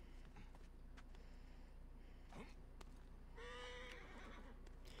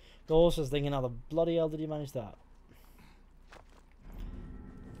 The horse is thinking, how the bloody hell did you manage that?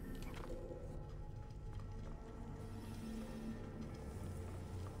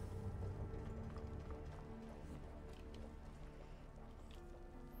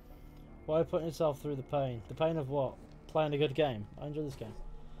 Why putting yourself through the pain? The pain of what? Playing a good game. I enjoy this game.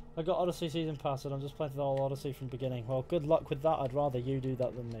 I got Odyssey Season Pass and I'm just playing the whole Odyssey from the beginning. Well, good luck with that. I'd rather you do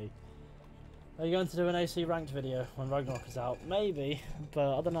that than me. Are you going to do an AC ranked video when Ragnarok is out? Maybe,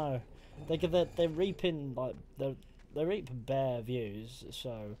 but I don't know. They're reaping like they reap bare views,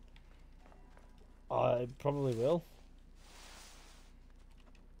 so I probably will.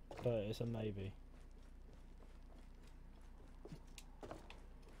 But it's a maybe.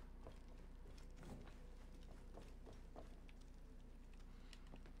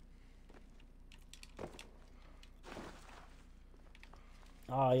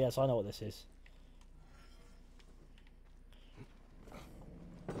 Ah, yes, I know what this is.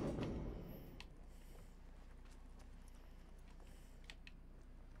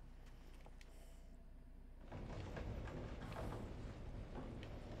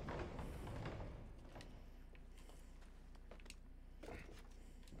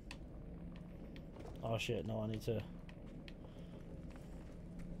 Oh shit, no, I need to...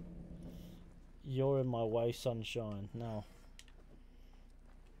 You're in my way, sunshine. Now.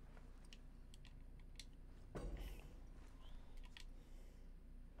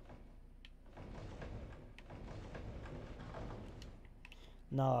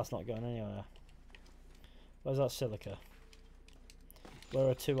 No, that's not going anywhere. Where's that silica?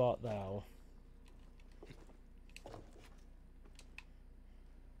 Where to art thou?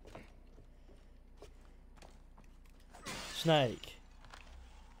 Snake.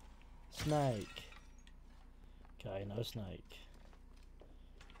 Snake. Okay, no snake.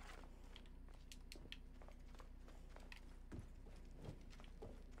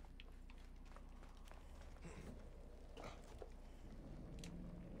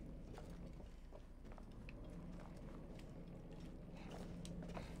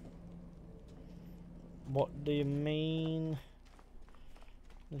 What do you mean?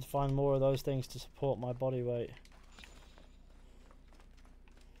 Need to find more of those things to support my body weight.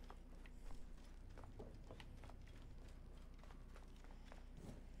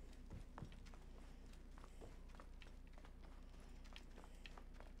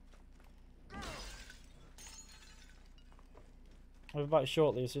 I'll be back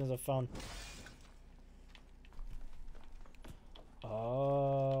shortly as soon as I've found...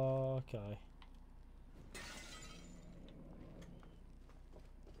 Oh, okay.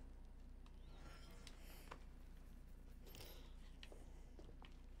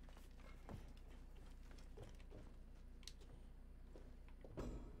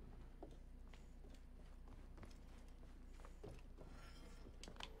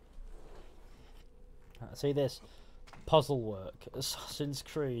 See this? Puzzle work. Assassin's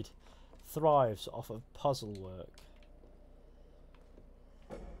Creed thrives off of puzzle work.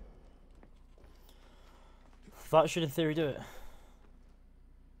 That should in theory do it.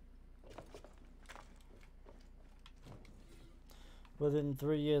 Within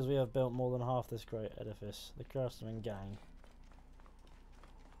 3 years we have built more than half this great edifice. The Craftsman Gang.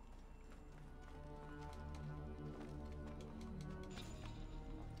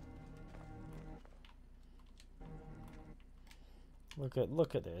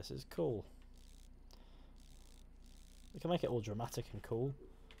 Look at this, it's cool. We can make it all dramatic and cool.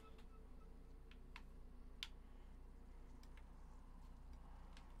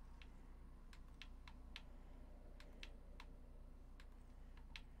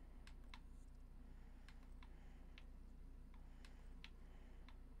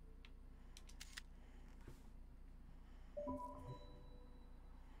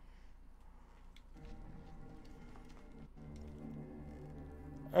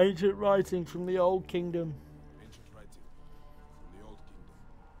 Ancient writing from the Old Kingdom. Ancient writing from the Old Kingdom.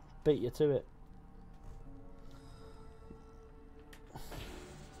 Beat you to it.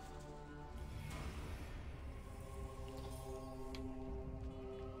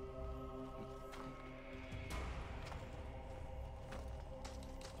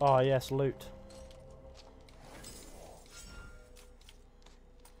 Oh yes, loot.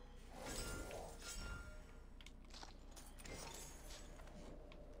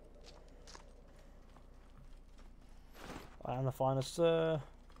 I am the finest, sir.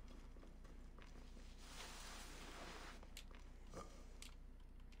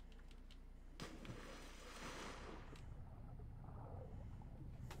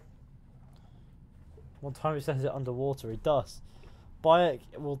 One time he says it underwater, he does. Bayek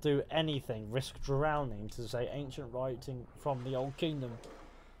will do anything, risk drowning, to say ancient writing from the Old Kingdom.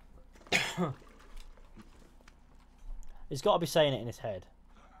 He's got to be saying it in his head.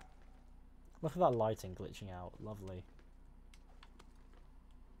 Look at that lighting glitching out, lovely.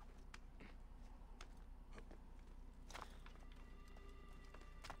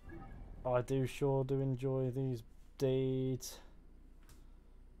 I sure do enjoy these deeds.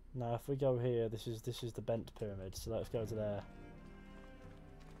 Now, if we go here, this is the bent pyramid, so let's go to there.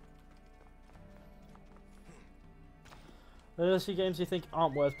 There's a few games you think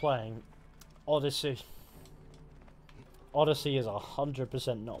aren't worth playing. Odyssey. Odyssey is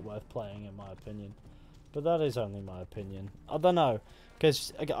 100% not worth playing, in my opinion. But that is only my opinion. I don't know,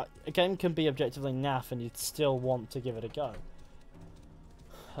 because a game can be objectively naff and you'd still want to give it a go.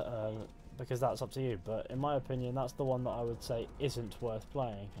 Because that's up to you. But in my opinion, that's the one that I would say isn't worth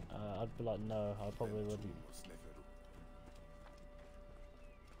playing. I'd be like, no, I probably wouldn't.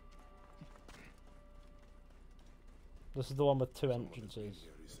 This is the one with 2 entrances.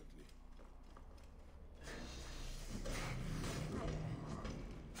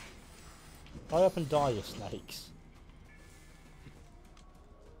 Hurry up and die, you snakes.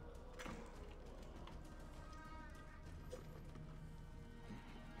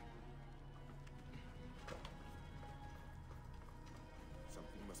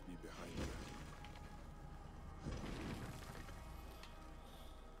 Something must be behind you.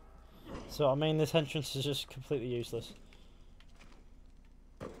 So, I mean, this entrance is just completely useless.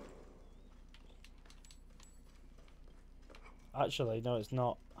 Actually, no, it's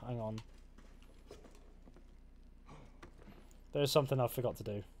not. Hang on. There's something I forgot to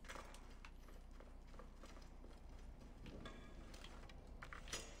do.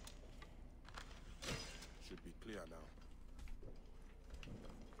 Should be clear now.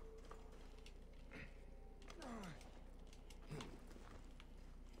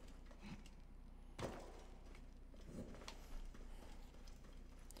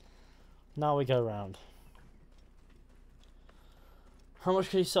 Now we go round. How much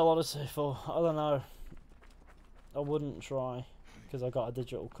can you sell Odyssey for? I don't know. I wouldn't try, because I got a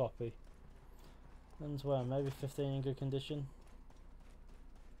digital copy. And well, maybe 15 in good condition.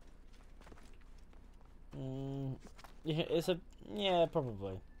 Yeah, yeah,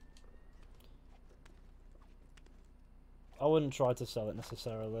 probably. I wouldn't try to sell it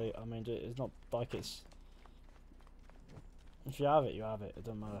necessarily. I mean, it's not like it's. If you have it, you have it. It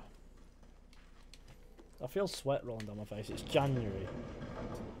doesn't matter. I feel sweat rolling down my face. It's January.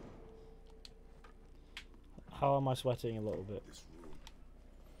 How am I sweating a little bit?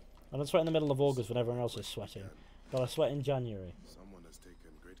 I don't sweat in the middle of August when everyone else is sweating, but I sweat in January. Someone has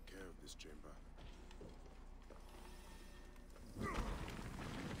taken great care of this chamber.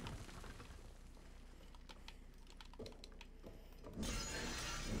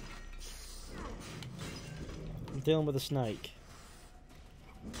 I'm dealing with a snake.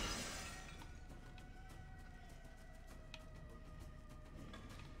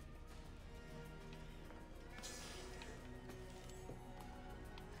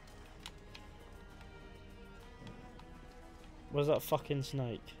 Where's that fucking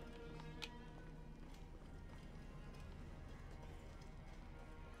snake?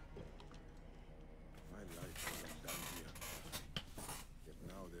 My life wasn't done here. Yet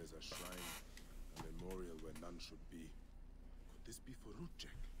now there's a shrine, a memorial where none should be. Could this be for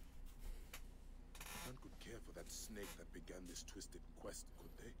Rudjek? None could care for that snake that began this twisted quest,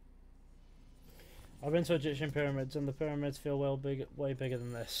 could they? I've been to Egyptian pyramids, and the pyramids feel way bigger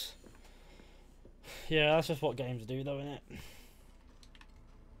than this. Yeah, that's just what games do, though, innit?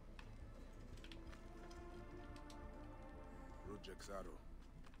 Rudjek's arrow.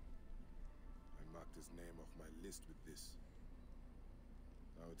 I marked his name off my list with this.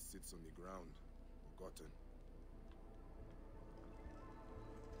 Now it sits on the ground, forgotten.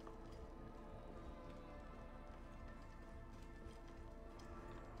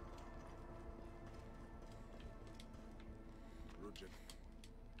 Rudjek.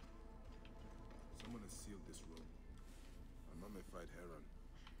 Someone has sealed this room. A mummified heron.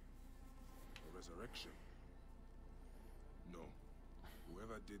 A resurrection. No.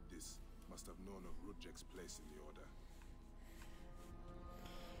 Whoever did this must have known of Rudjek's place in the Order.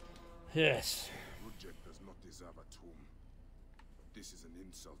 Yes. Rudjek does not deserve a tomb. This is an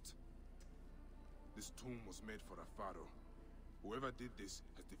insult. This tomb was made for a pharaoh. Whoever did this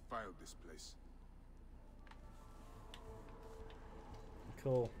has defiled this place.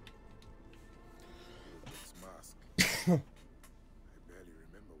 Cool. Rudjek's mask. I barely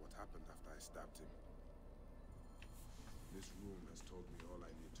remember what happened after I stabbed him. This room has told me all I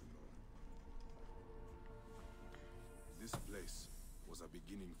need to know. This place was a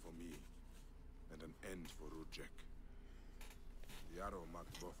beginning for me, and an end for Rudjek. The arrow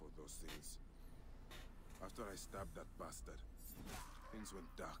marked both of those things. After I stabbed that bastard, things went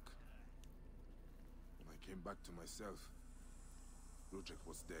dark. When I came back to myself, Rudjek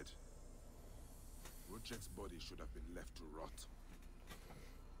was dead. Rudjek's body should have been left to rot.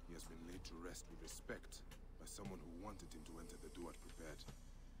 He has been laid to rest with respect by someone who wanted him to enter the Duat prepared.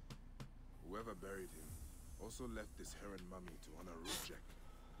 Whoever buried him also left this Heron mummy to honor Rudjek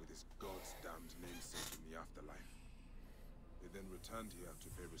with his god's damned namesake in the afterlife. They then returned here to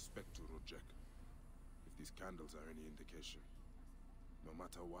pay respect to Rudjek. If these candles are any indication. No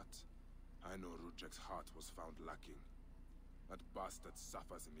matter what, I know Rudjek's heart was found lacking. That bastard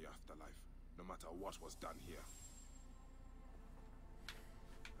suffers in the afterlife, no matter what was done here.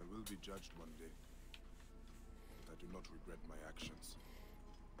 I will be judged one day, but I do not regret my actions.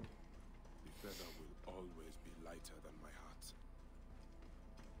 The feather will always be lighter than my heart.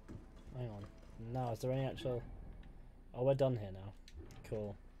 Hang on. No, is there any actual... Oh, we're done here now.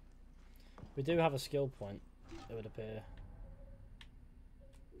 Cool. We do have a skill point, it would appear.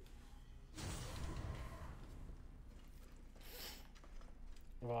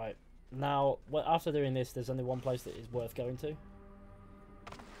 Right. Now, well, after doing this, there's only one place that is worth going to.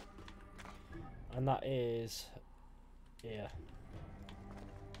 And that is... here.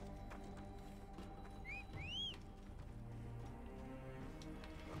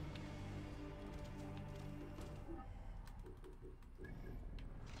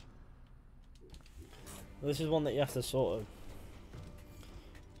 This is one that you have to sort of...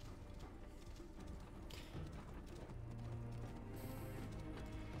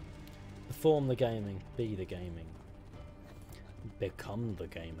 perform the gaming, be the gaming, become the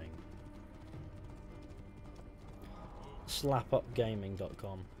gaming.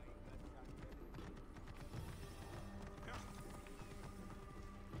 Slapupgaming.com.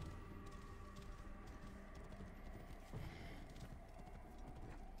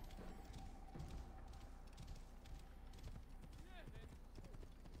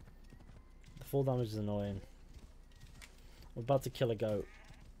 The full damage is annoying. We're about to kill a goat.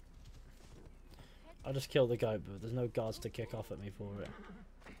 I just killed the goat, but there's no guards to kick off at me for it.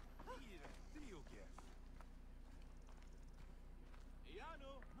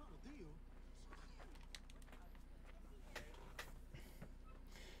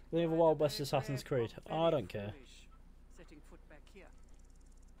 Think of a Wild West Assassin's Creed. Oh, I don't care. Setting foot back here.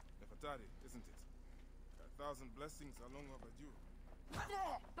 Nefertari, isn't it? 1,000 blessings are long overdue.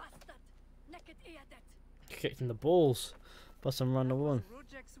 Bastard! Naked Eadet! Kicked in the balls by some random woman.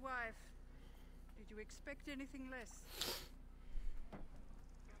 Rudjek's wife. Did you expect anything less?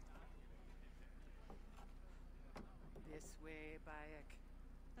 This way, Bayek.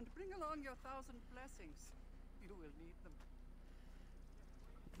 And bring along your 1,000 blessings. You will need them.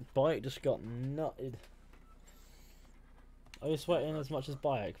 Bayek just got nutted. Are you sweating as much as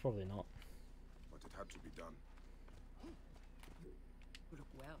Bayek? Probably not. But it had to be done. You look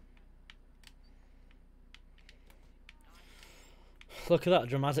well. Look at that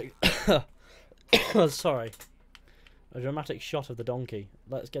dramatic... Sorry. A dramatic shot of the donkey.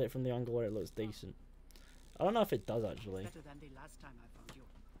 Let's get it from the angle where it looks decent. I don't know if it does actually. Better than the last time I found you.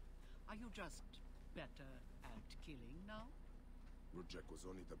 Are you just better at killing now? Rudjek was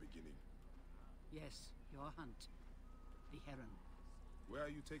only the beginning. Yes, your hunt. The Heron. Where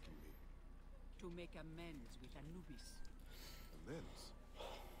are you taking me? To make amends with Anubis. Amends?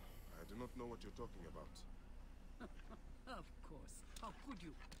 I do not know what you're talking about. Of course. How could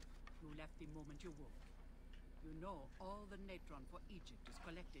you? You left the moment you woke. You know all the natron for Egypt is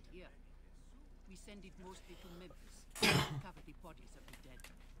collected here. We send it mostly to Memphis to cover the bodies of the dead.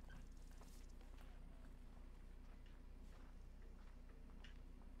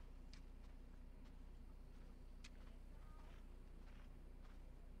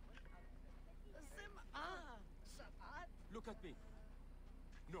 Look at me.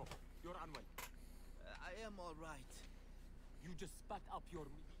 No, you're unwell. I am all right. You just spat up your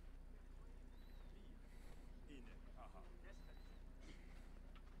meat.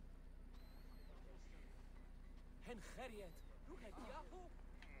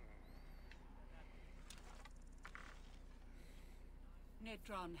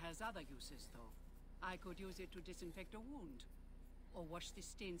 Natron has other uses, though. I could use it to disinfect a wound. Or wash the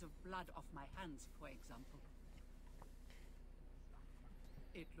stains of blood off my hands, for example.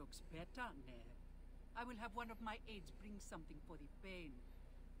 It looks better, Nair. I will have one of my aides bring something for the pain.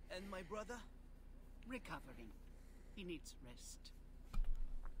 And my brother? Recovering. He needs rest.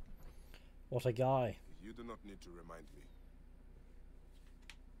 What a guy. You do not need to remind me.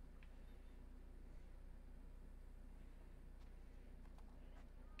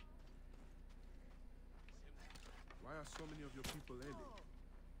 Why are so many of your people ailing?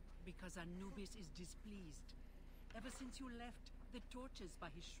 Because Anubis is displeased. Ever since you left, the torches by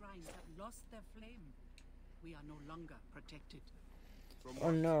his shrines have lost their flame. We are no longer protected. From Oh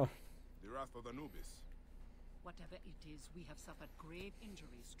what? no. The wrath of Anubis. Whatever it is, we have suffered grave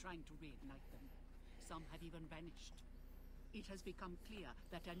injuries trying to reignite them. Some have even vanished. It has become clear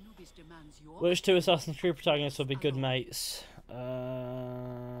that Anubis demands your... Which two Assassin's Creed protagonists will be good mates? No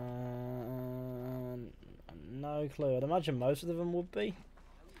clue. I'd imagine most of them would be.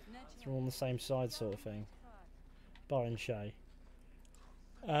 They're all on the same side sort of thing. Barring Shay.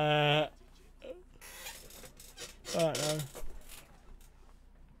 I don't know.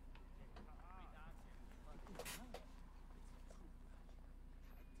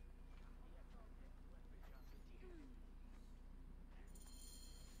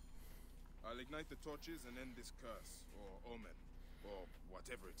 I'll ignite the torches and end this curse, or omen, or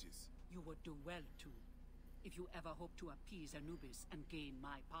whatever it is. You would do well to, if you ever hope to appease Anubis and gain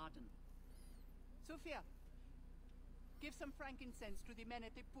my pardon. Sophia, give some frankincense to the men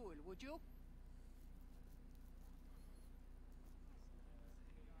at the pool, would you?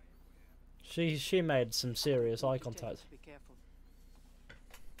 She made some serious eye contact. Be careful.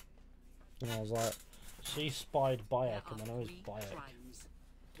 And I was like, she spied Bayek, and then I was Bayek. Shrines.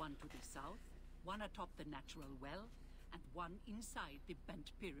 One to the south, one atop the natural well, and one inside the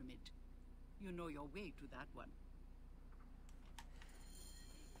bent pyramid. You know your way to that one.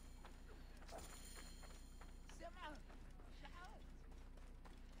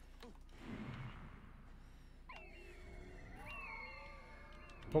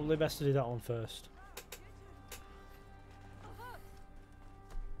 Probably best to do that one first.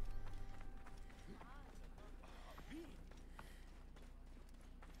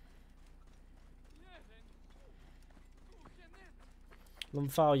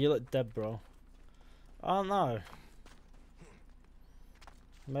 Lumphal, you look dead, bro. I don't know.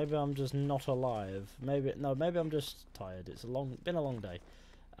 Maybe I'm just not alive. Maybe I'm just tired. It's been a long day,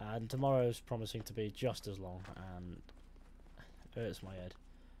 and tomorrow's promising to be just as long, and it hurts my head.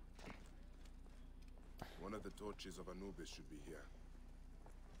 One of the torches of Anubis should be here.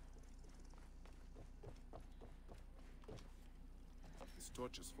 This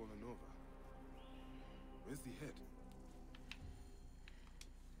torch has fallen over. Where's the head?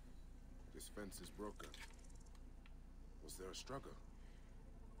 This fence is broken. Was there a struggle?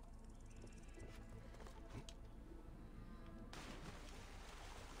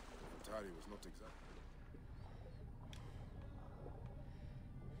 Atari was not exact.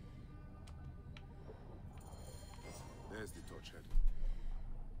 There's the torch head.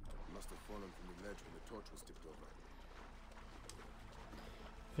 It must have fallen from the ledge when the torch was tipped over.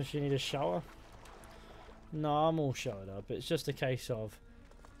 Does she need a shower? No, I'm all showered up. It's just a case of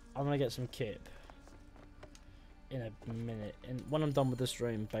I'm gonna get some kip in a minute, and when I'm done with the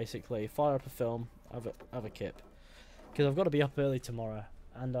stream, basically fire up a film, have a kip, because I've got to be up early tomorrow,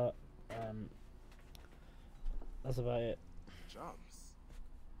 and that's about it. Jumps.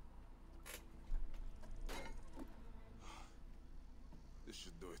 This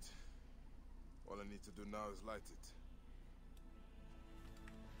should do it. All I need to do now is light it.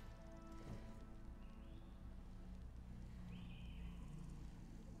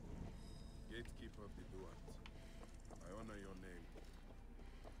 Gatekeeper of the Duat, I honor your name.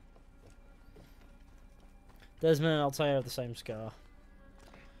 Desmond and Altair have the same scar.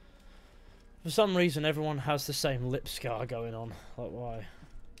 For some reason, everyone has the same lip scar going on. Like, why?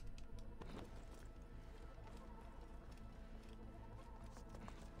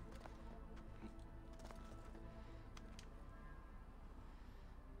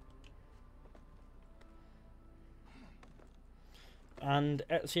 And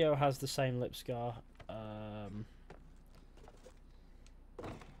Ezio has the same lip scar.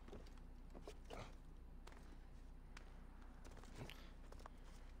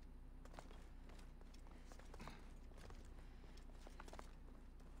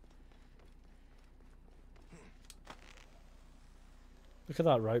 Look at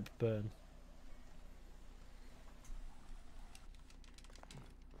that rope burn.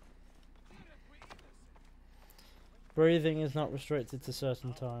 Breathing is not restricted to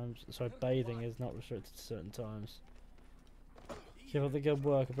certain times. Sorry, bathing is not restricted to certain times. Keep up the good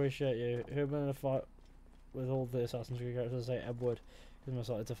work, appreciate you. Who am I in a fight with all the Assassin's Creed characters? I say Edward. He's most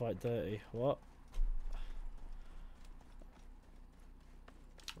likely to fight dirty. What?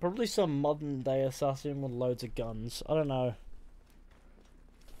 Probably some modern day assassin with loads of guns. I don't know.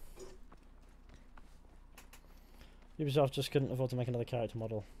 Ubisoft just couldn't afford to make another character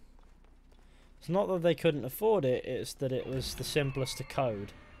model. It's not that they couldn't afford it, it's that it was the simplest to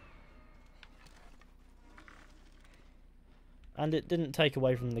code. And it didn't take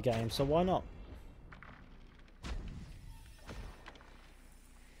away from the game, so why not?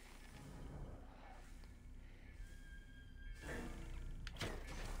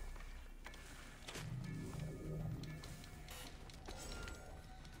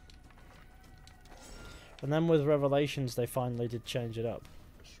 And then with Revelations, they finally did change it up.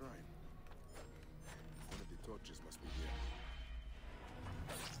 A shrine. One of the torches must be here.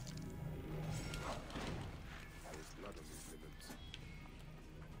 There is blood on these limbs.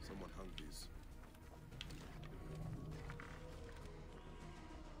 Someone hung these.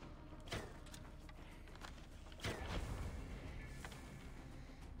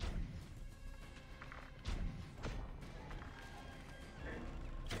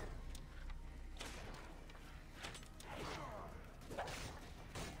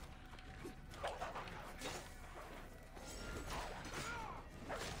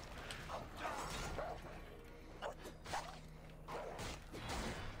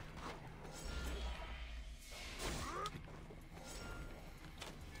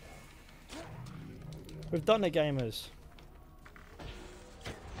 We've done it, gamers.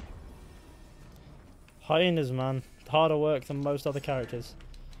 Hyenas, man. Harder work than most other characters.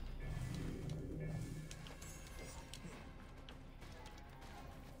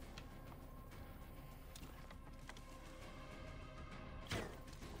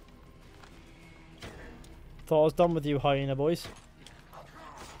 Thought I was done with you, hyena boys.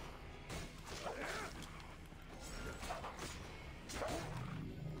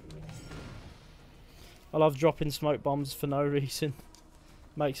 I love dropping smoke bombs for no reason.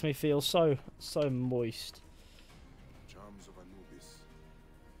 Makes me feel so moist. Charms of Anubis.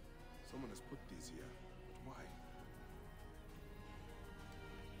 Someone has put these here. But why?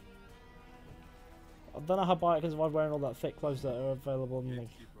 I don't know how Bayek can survive wearing all that thick clothes that are available in me.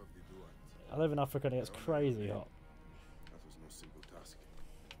 I live in Africa and it gets crazy hot. That was no simple task.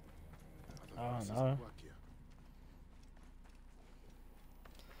 I don't know.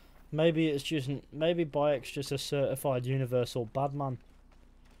 Maybe it's just Bayek's just a certified universal badman.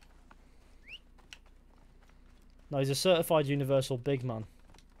 No, he's a certified universal big man.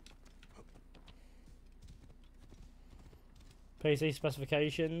 PC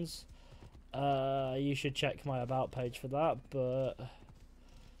specifications. You should check my about page for that, but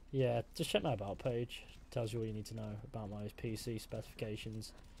yeah, just check my about page. Tells you all you need to know about my PC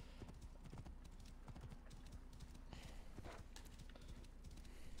specifications.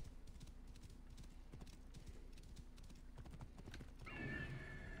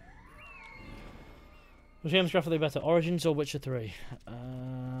 Which game's graphically better, Origins or Witcher 3?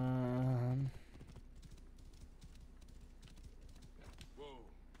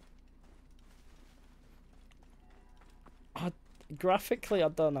 Graphically, I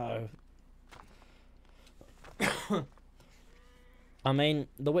don't know. I mean,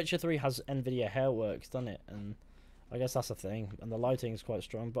 The Witcher 3 has NVIDIA Hairworks, doesn't it? And I guess that's a thing. And the lighting is quite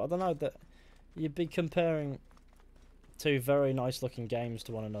strong. But I don't know that you'd be comparing two very nice looking games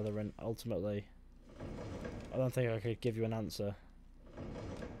to one another, and ultimately I don't think I could give you an answer.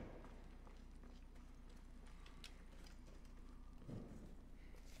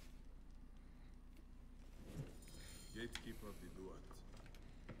 Gatekeeper of the Duat,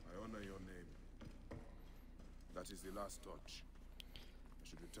 I honor your name. That is the last touch. I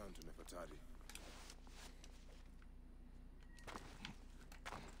should return to Nefertari.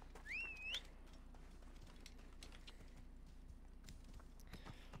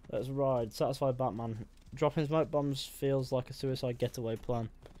 Let's ride. Satisfied Batman. Dropping smoke bombs feels like a suicide getaway plan.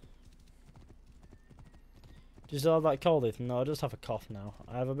 Do you still have that cold, Ethan? No, I just have a cough now.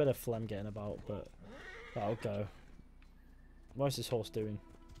 I have a bit of phlegm getting about, but that'll go. What's this horse doing?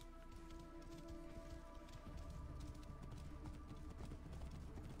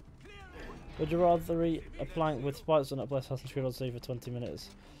 Would you rather eat a plank with spikes or not play Assassin's Creed Odyssey for 20 minutes?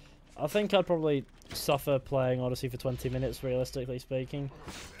 I think I'd probably suffer playing Odyssey for 20 minutes, realistically speaking,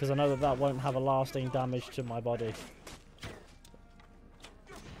 because I know that won't have a lasting damage to my body.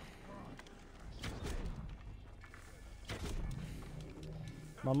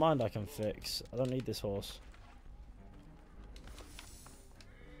 My mind I can fix. I don't need this horse.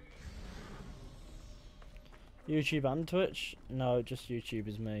 YouTube and Twitch? No, just YouTube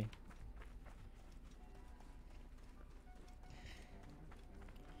is me.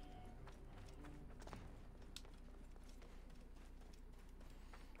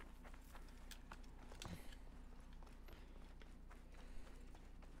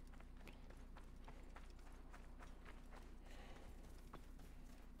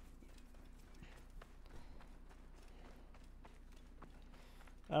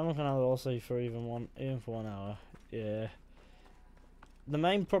 I'm not gonna have Odyssey for even for 1 hour. Yeah. The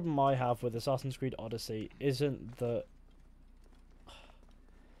main problem I have with Assassin's Creed Odyssey isn't that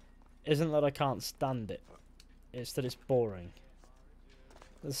I can't stand it. It's that it's boring.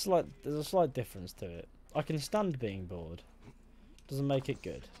 There's a slight difference to it. I can stand being bored. Doesn't make it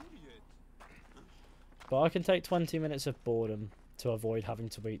good. But I can take 20 minutes of boredom to avoid having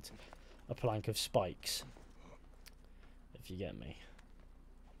to eat a plank of spikes. If you get me.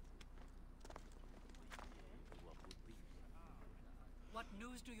 What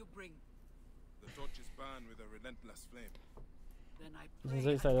news do you bring? The torch is burned with a relentless flame. Then I As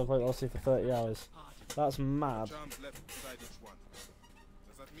I say, I've played Odyssey for 30 hours. That's mad. Charms left beside each one.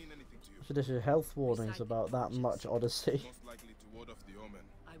 Does that mean anything to you? Should issue health warnings about that much Odyssey. Most likely to ward off the omen.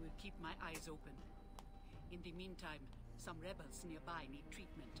 I will keep my eyes open. In the meantime, some rebels nearby need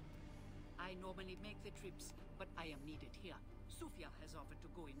treatment. I normally make the trips, but I am needed here. Sufia has offered to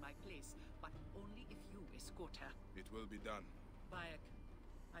go in my place, but only if you escort her. It will be done. Bayek,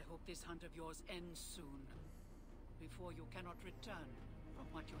 I hope this hunt of yours ends soon, before you cannot return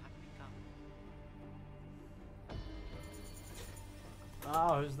from what you have become.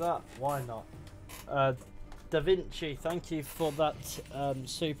 Ah, who's that? Why not? Da Vinci, thank you for that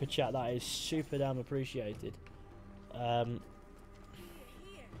super chat. That is super damn appreciated.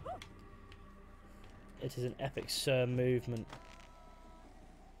 It is an epic Sir movement.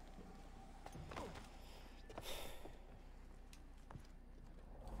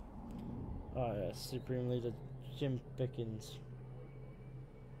 Oh yeah, Supreme Leader Jim Pickens.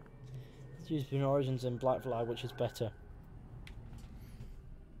 It's used between Origins and Black Flag, which is better?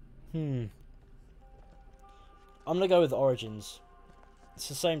 I'm gonna go with Origins. It's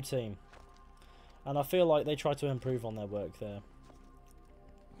the same team, and I feel like they try to improve on their work there.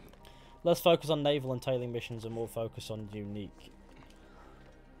 Less focus on naval and tailing missions and more focus on a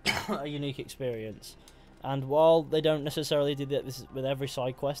unique experience. And while they don't necessarily do this with every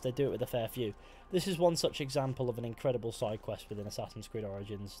side quest, they do it with a fair few. This is one such example of an incredible side quest within Assassin's Creed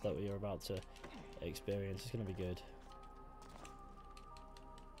Origins that we are about to experience. It's going to be good.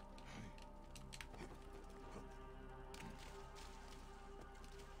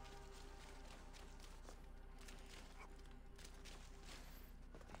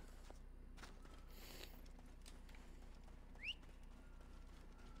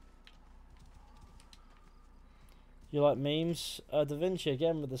 You like memes? Da Vinci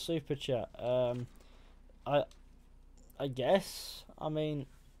again with the super chat. I guess. I mean,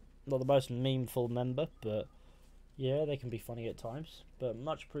 not the most memeful member, but yeah, they can be funny at times. But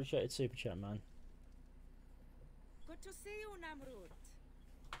much appreciated super chat, man. Good to see you, Namrud.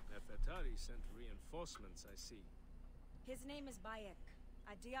 Nefertari sent reinforcements, I see. His name is Bayek,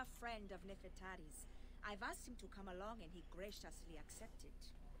 a dear friend of Nefertari's. I've asked him to come along and he graciously accepted.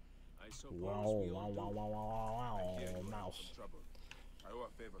 I suppose Wow, we all do. I hear you are in mouse. some trouble. I owe a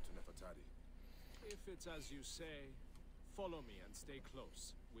favor to Nefertari. If it's as you say, follow me and stay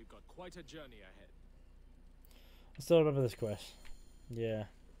close. We've got quite a journey ahead. I still remember this quest. Yeah.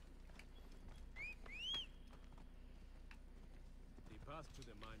 The path to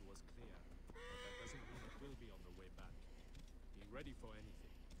the mine was clear, but that doesn't mean it will be on the way back. Be ready for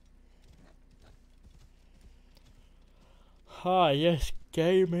anything. Hi, yes,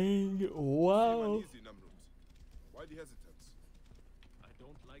 gaming. Wow. Easy, Namrud. Why the hesitance? I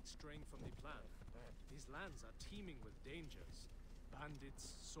don't like straying from the plan. These lands are teeming with dangers.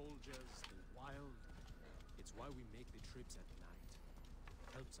 Bandits, soldiers, the wild. It's why we make the trips at night.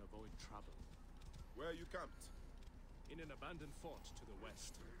 Helps avoid trouble. Where are you camped? In an abandoned fort to the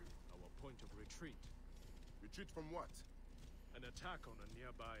west. Our point of retreat. Retreat from what? An attack on a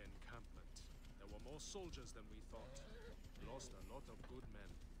nearby encampment. There were more soldiers than we thought. Lost a lot of good men.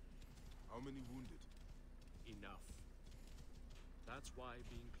 How many wounded? Enough. That's why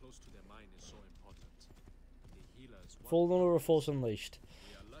being close to the mine is so important. The healers... Fallen Order or Force Unleashed?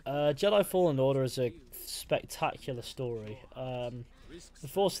 Jedi Fallen Order is a spectacular story. The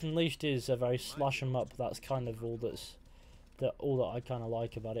Force Unleashed is a very slash 'em up. That's kind of all that I kind of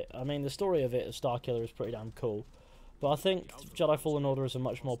like about it. I mean, the story of it, Starkiller, is pretty damn cool. But I think Jedi Fallen Order is a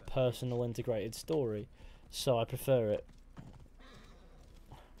much more personal, integrated story. So I prefer it.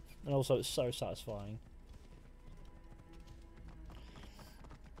 And also it's so satisfying.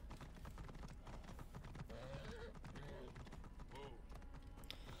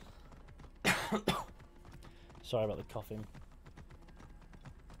 Sorry about the coughing.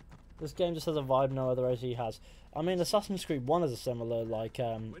 This game just has a vibe no other OC has. I mean, Assassin's Creed 1 has a similar, like,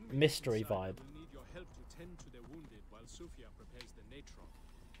 mystery vibe. We'll need your help to tend to the wounded while Sufia prepares the natron.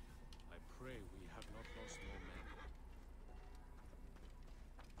 I pray we have not lost more men.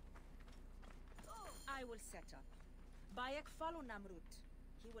 I will set up. Bayek, follow Namrud.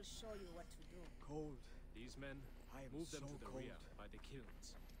 He will show you what to do. Cold. These men, move them to the rear by the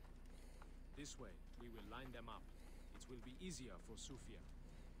kilns. This way, we will line them up. It will be easier for Sufia.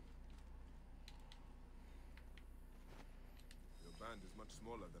 Your band is much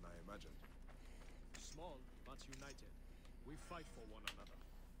smaller than I imagined. small, but united. We fight for one another.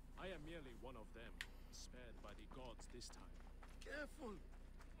 I am merely one of them, spared by the gods this time. Careful!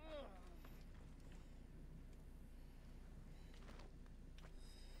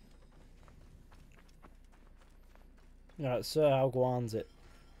 Right, Sir Alguan's it.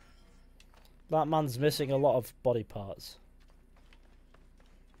 That man's missing a lot of body parts.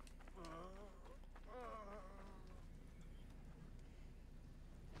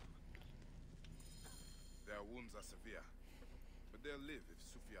 Their wounds are severe, but they'll live if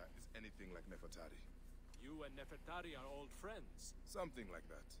Sufia is anything like Nefertari. You and Nefertari are old friends. Something like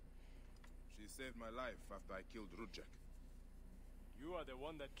that. She saved my life after I killed Rudjek. You are the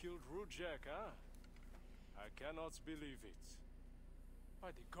one that killed Rudjek, huh? I cannot believe it.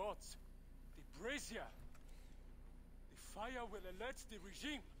 By the gods, the brazier! The fire will alert the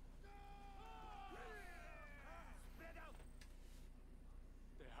regime!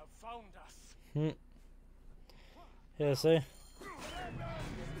 They have found us! Here, see?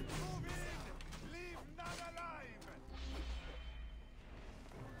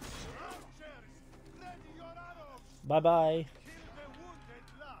 Bye-bye.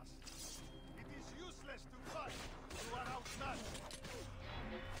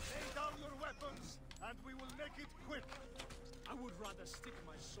 And we will make it quick. I would rather stick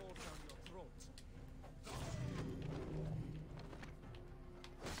my sword down your throat.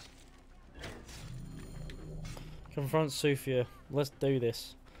 Confront Sufia. Let's do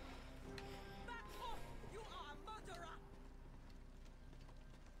this.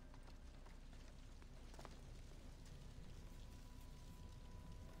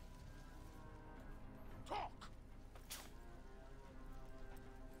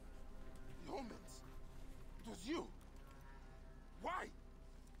 You! Why?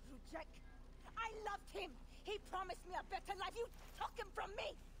 Rudjek, I loved him. He promised me a better life. You took him from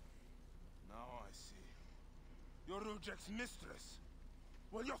me. Now I see. You're Rudjek's mistress.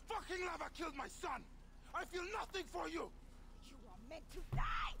 Well, your fucking lover killed my son. I feel nothing for you. You are meant to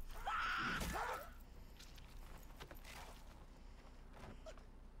die.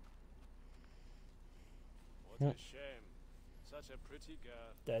 What a shame. Such a pretty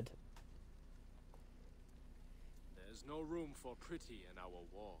girl. Dead. There's no room for pretty in our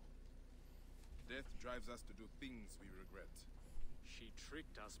war. Death drives us to do things we regret. She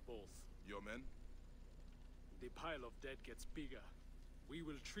tricked us both. Your men? The pile of dead gets bigger. We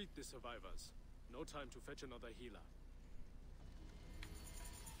will treat the survivors. No time to fetch another healer.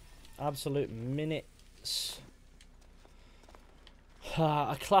 Absolute minutes.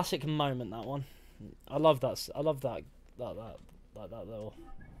 A classic moment, that one. I love that. I love that little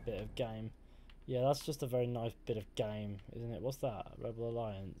bit of game. Yeah, that's just a very nice bit of game, isn't it? What's that? Rebel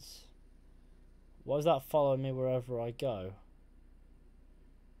Alliance. Why does that follow me wherever I go?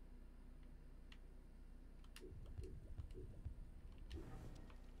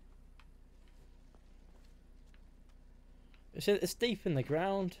 It's deep in the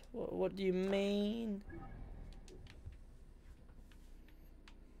ground. What do you mean?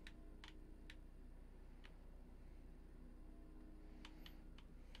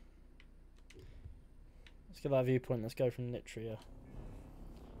 Let's get that viewpoint. Let's go from Nitria.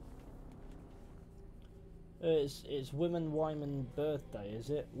 It's Women Wyman birthday,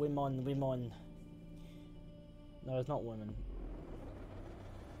 is it? Women. No, it's not women.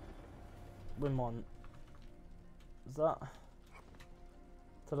 Women. Is that?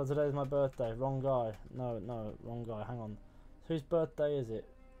 Today's my birthday. Wrong guy. No, wrong guy. Hang on. Whose birthday is it?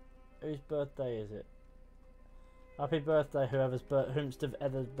 Whose birthday is it? Happy birthday, whoever's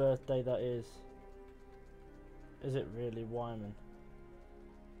whomsoever's birthday that is. Is it really Wyman?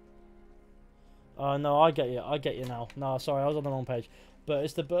 Oh no, I get you now. No, sorry, I was on the wrong page. But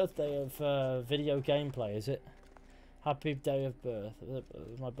it's the birthday of video gameplay, is it? Happy day of birth. It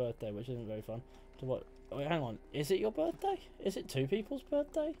was my birthday, which isn't very fun. To what? Wait, hang on. Is it your birthday? Is it two people's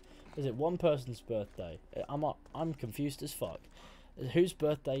birthday? Is it one person's birthday? I'm confused as fuck. Whose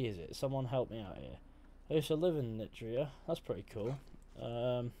birthday is it? Someone help me out here. I used to live in Nitria. That's pretty cool.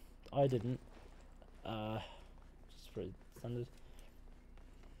 I didn't. It's pretty standard.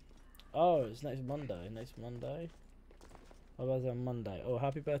 Oh, it's next Monday. Next Monday. My birthday on Monday. Oh,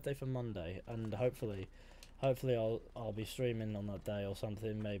 happy birthday for Monday, and hopefully I'll be streaming on that day or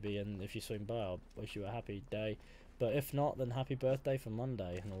something maybe. And if you swing by, I'll wish you a happy day. But if not, then happy birthday for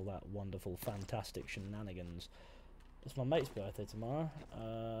Monday and all that wonderful, fantastic shenanigans. It's my mate's birthday tomorrow.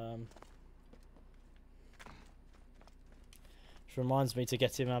 Which reminds me to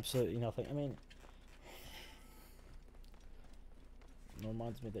get him absolutely nothing. I mean, it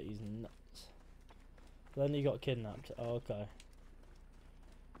reminds me that he's nuts. Then you got kidnapped. Oh, okay.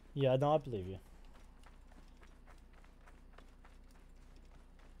 Yeah, no, I believe you.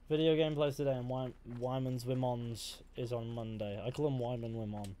 Video game plays today and Wyman's Wimons is on Monday. I call him Wyman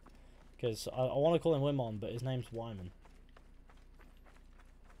Wimon because I want to call him Wimon, but his name's Wyman.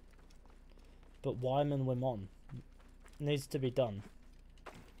 But Wyman Wimon needs to be done.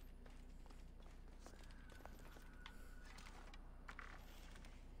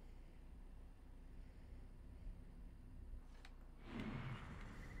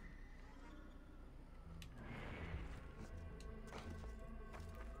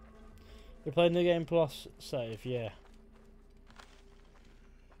 We played New Game Plus save, yeah.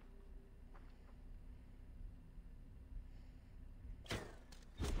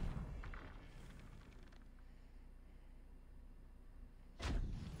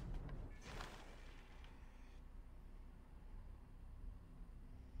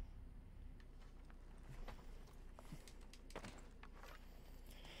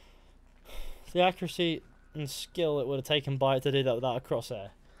 The accuracy and skill it would have taken by it to do that without a crosshair.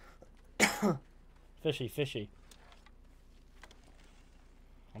 Fishy, fishy.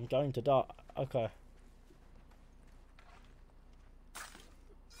 I'm going to die. Okay.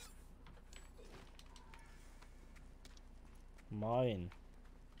 Mine.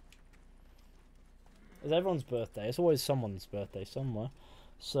 It's everyone's birthday. It's always someone's birthday somewhere.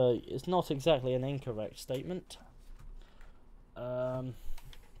 So it's not exactly an incorrect statement.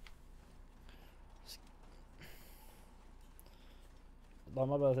 Like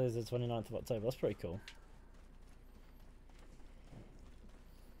my birthday is the 29th of October. That's pretty cool.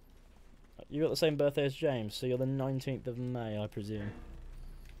 You got the same birthday as James, so you're the 19th of May, I presume.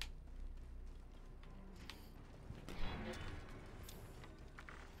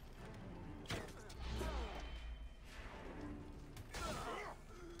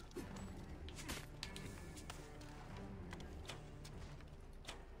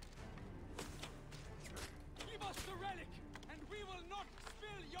 Give us the relic, and we will not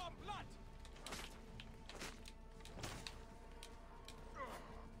spill your blood.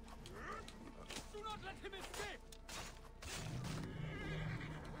 Do not let him escape.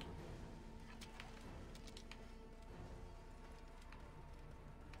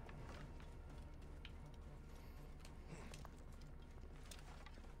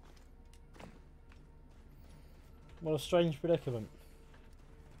 What a strange predicament.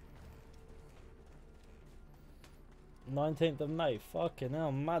 19th of May, fucking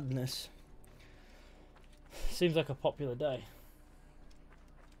hell, madness. Seems like a popular day.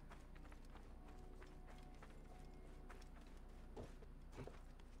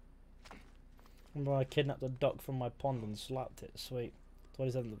 Remember I kidnapped a duck from my pond and slapped it, sweet.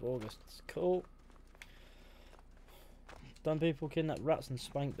 27th of August, it's cool. Don't people kidnap rats and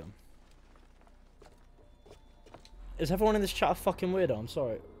spank them? Is everyone in this chat a fucking weirdo? I'm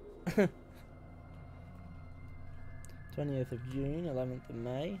sorry. 20th of June, 11th of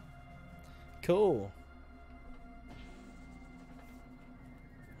May. Cool.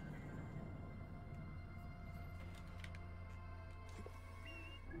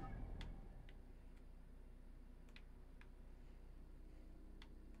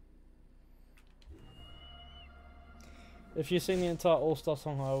 If you sing the entire All-Star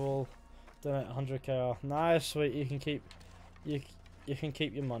song, I will donate 100k. Nice, sweet. You can keep, you can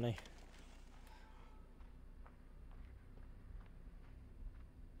keep your money.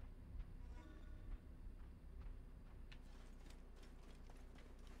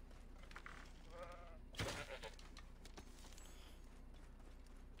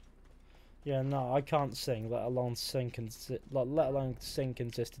 Yeah, no, I can't sing, let alone sing let alone sing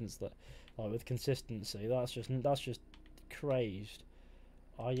consistency, like with consistency. That's just crazed.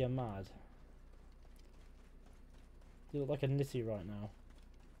 Are you mad? You look like a nitty right now.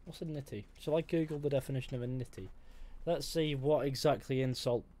 What's a nitty? Shall I Google the definition of a nitty? Let's see what exactly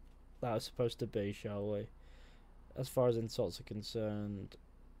insult that is supposed to be, shall we? As far as insults are concerned.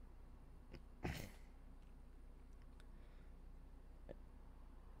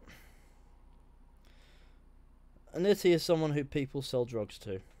 A nitty is someone who people sell drugs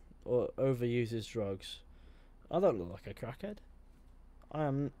to, or overuses drugs. I don't look like a crackhead.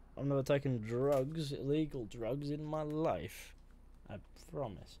 I've never taken drugs, illegal drugs, in my life. I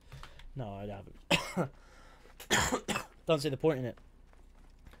promise. No, I haven't. Don't see the point in it.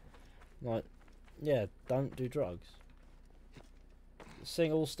 Like, yeah, don't do drugs.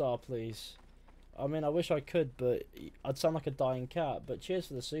 Sing All-Star, please. I mean, I wish I could, but I'd sound like a dying cat. But cheers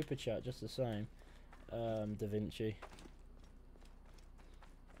for the super chat, just the same. Da Vinci.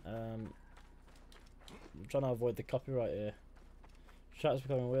 I'm trying to avoid the copyright here. Chat's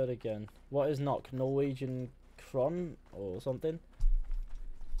becoming weird again. What is knock? Norwegian Kron or something?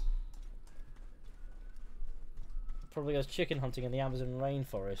 probably goes chicken hunting in the Amazon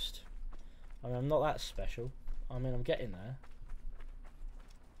rainforest. I mean, I'm not that special. I mean, I'm getting there.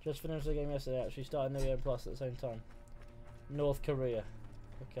 Just finished the game yesterday, actually. Started New Year Plus at the same time. North Korea.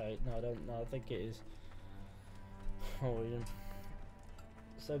 Okay, no, I don't know. I think it is. Oh, yeah.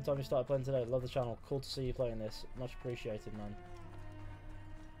 Same time you started playing today. Love the channel. Cool to see you playing this. Much appreciated, man.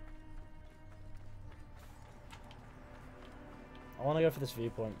 I want to go for this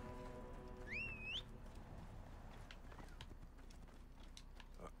viewpoint.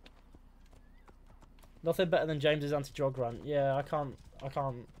 Nothing better than James's anti-drug rant. Yeah, I can't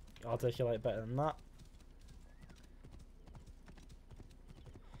articulate better than that.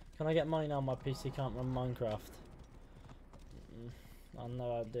 Can I get money now? My PC can't run Minecraft. I have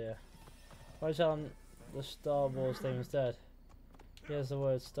no idea. Why is on the Star Wars thing instead? Here's the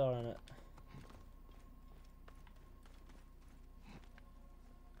word star in it.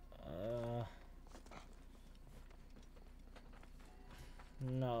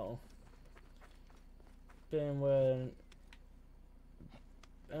 No. Being weird.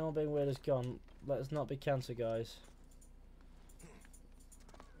 Anyone being weird is gone. Let's not be cancer, guys.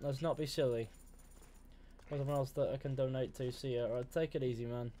 Let's not be silly. Or someone else that I can donate to. See ya. Alright, take it easy,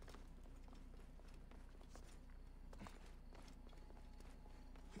 man.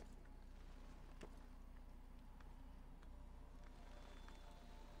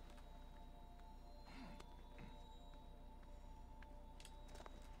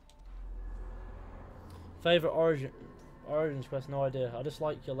 Favorite Origins quest? No idea. I just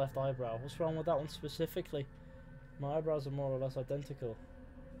like your left eyebrow. What's wrong with that one specifically? My eyebrows are more or less identical.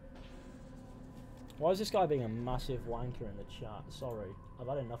 Why is this guy being a massive wanker in the chat? Sorry, I've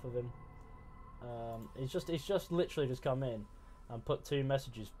had enough of him. He's just literally just come in and put 2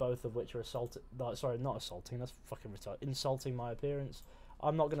 messages, both of which are assaulting. No, sorry, not assaulting. That's fucking retarded. Insulting my appearance.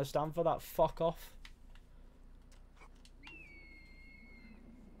 I'm not gonna stand for that. Fuck off.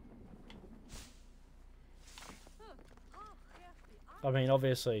 I mean,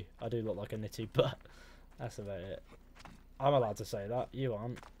 obviously, I do look like a nitty, but that's about it. I'm allowed to say that. You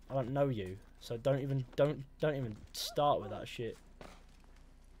aren't. I don't know you, so don't even start with that shit.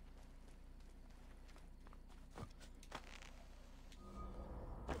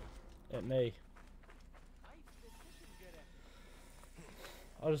 At me.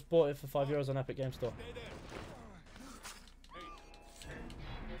 I just bought it for €5 on Epic Game Store.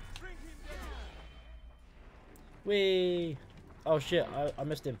 Whee! Oh shit, I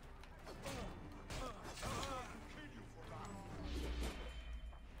missed him.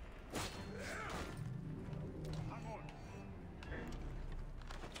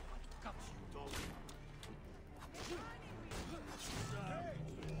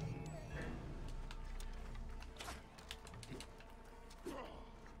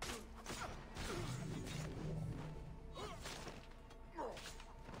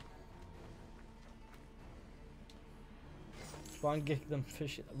 One gig them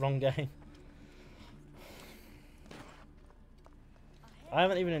fish. Wrong game. I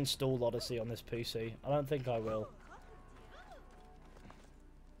haven't even installed Odyssey on this PC. I don't think I will.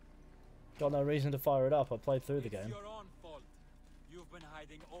 Got no reason to fire it up. I played through the game. It's your own fault. You've been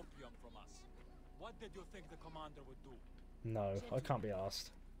hiding opium from us. What did you think the commander would do? No, I can't be asked.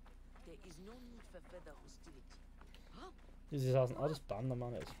 There is no need for further hostility. Huh? I'll just ban them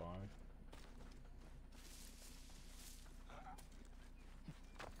on it. It's fine.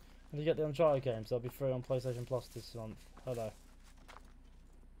 When you get the Uncharted games, they'll be free on PlayStation Plus this month. Hello.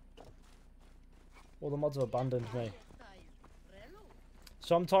 All the mods have abandoned me.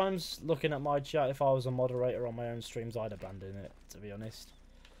 Sometimes, looking at my chat, if I was a moderator on my own streams, I'd abandon it, to be honest.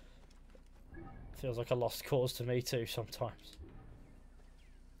 Feels like a lost cause to me too, sometimes.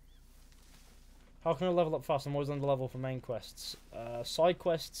 How can I level up fast? I'm always under level for main quests. Side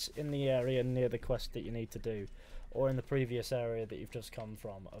quests in the area near the quest that you need to do, or in the previous area that you've just come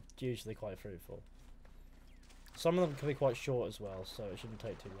from, are usually quite fruitful. Some of them can be quite short as well, so it shouldn't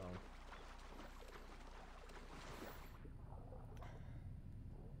take too long.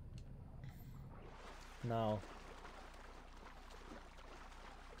 Now,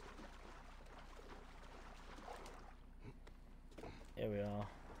 here we are.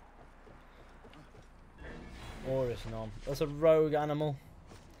 Orisnom. That's a rogue animal.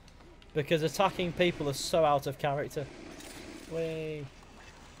 Because attacking people is so out of character. Whee!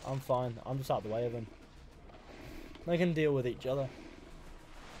 I'm fine. I'm just out of the way of them. They can deal with each other.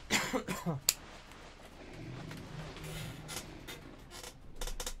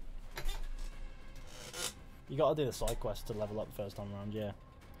 You gotta do the side quest to level up the first time around, yeah.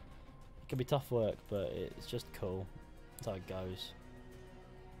 It can be tough work, but it's just cool. That's how it goes.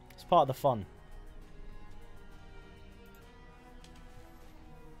 It's part of the fun.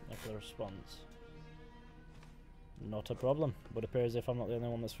 for the response. Not a problem. Would appear as if I'm not the only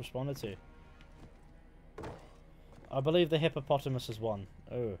one that's responded to. I believe the hippopotamus has won.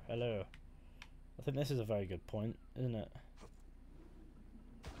 Oh, hello. I think this is a very good point, isn't it?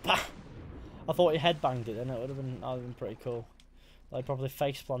 Bah! I thought he headbanged it, then that would have been pretty cool. Like, probably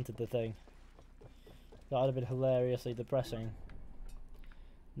face planted the thing. That would have been hilariously depressing.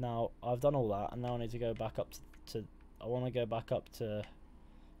 Now, I've done all that, and now I need to go back up to I want to go back up to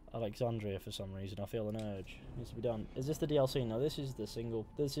Alexandria for some reason. I feel an urge. It needs to be done. Is this the DLC? No, this is the single.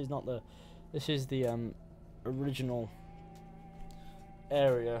 This is not the. This is the original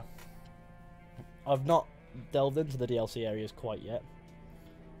area. I've not delved into the DLC areas quite yet.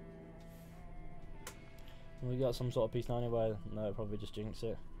 We got some sort of piece 90 where no, probably just jinx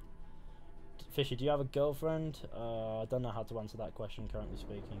it. Fishy, do you have a girlfriend? I don't know how to answer that question currently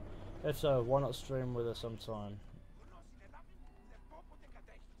speaking. If so, why not stream with her sometime?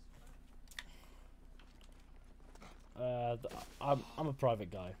 I'm a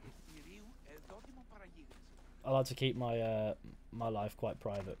private guy. I like to keep my my life quite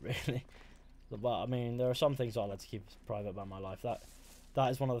private, really. But I mean, there are some things I like to keep private about my life.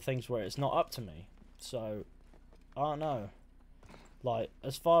 That is one of the things where it's not up to me. So I don't know. Like,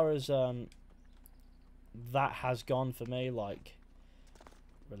 as far as that has gone for me, like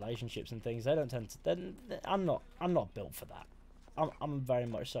relationships and things, they don't tend to. I'm not built for that. I'm very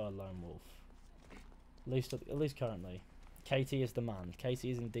much so a lone wolf. At least currently. Katie is the man. Katie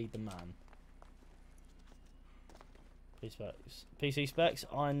is indeed the man. PC specs: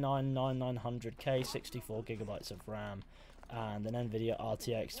 i9 9900K, 64 gigabytes of RAM, and an NVIDIA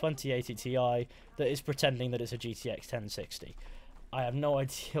RTX 2080 Ti that is pretending that it's a GTX 1060. I have no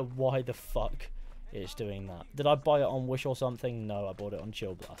idea why the fuck it's doing that. Did I buy it on Wish or something? No, I bought it on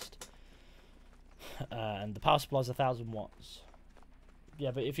Chill Blast. And the power supply is 1000 watts.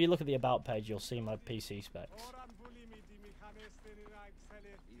 Yeah, but if you look at the about page, you'll see my PC specs.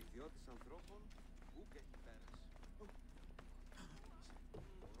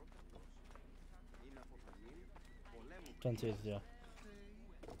 Yeah.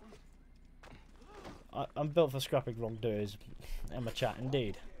 I'm built for scrapping wrongdoers in my chat,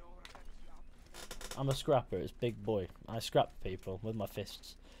 indeed. I'm a scrapper, it's big boy. I scrap people with my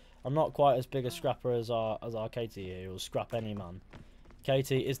fists. I'm not quite as big a scrapper as our Katie here, who will scrap any man.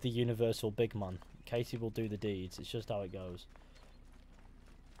 Katie is the universal big man. Katie will do the deeds, it's just how it goes.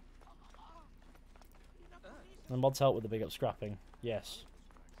 And mods help with the big up scrapping, yes.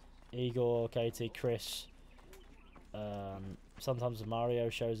 Igor, Katie, Chris. Sometimes Mario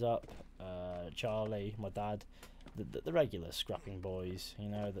shows up, Charlie, my dad, the regular scrapping boys, you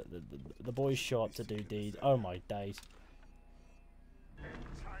know, the boys show up to do deeds. Oh my days.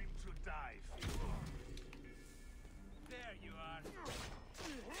 Time to dive. There you are.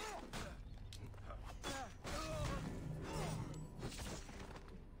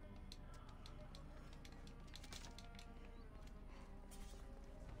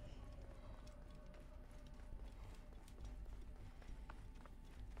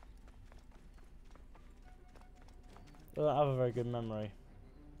 I don't have a very good memory.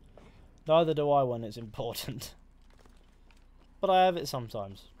 Neither do I when it's important. But I have it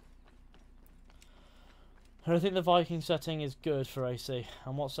sometimes. I think the Viking setting is good for AC.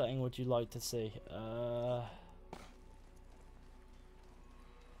 And what setting would you like to see?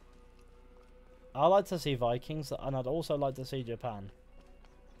 I like to see Vikings, and I'd also like to see Japan.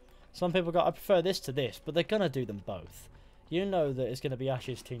 Some people go, I prefer this to this, but they're going to do them both. You know that it's going to be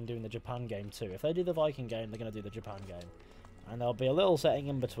Ash's team doing the Japan game too. If they do the Viking game, they're going to do the Japan game. And there'll be a little setting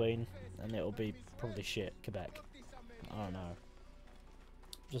in between, and it'll be probably shit, Quebec. I don't know.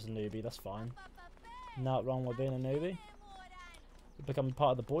 Just a newbie, that's fine. Not wrong with being a newbie. Becoming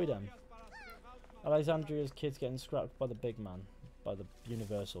part of the boy den. Alexandria's kids getting scrapped by the big man. By the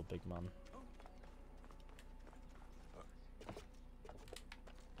universal big man.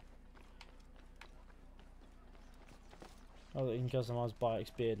 Oh, that you can customise Bayek's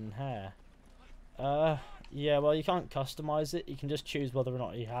beard and hair. Yeah, well, you can't customise it. You can just choose whether or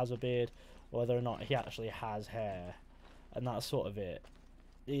not he has a beard, or whether or not he actually has hair, and that's sort of it.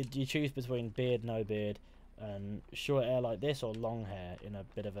 You choose between beard, no beard, and short hair like this, or long hair in a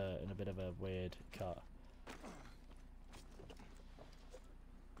bit of a weird cut.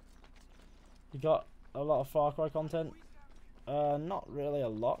 You got a lot of Far Cry content? Not really a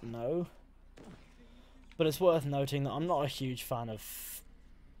lot, no. But it's worth noting that I'm not a huge fan of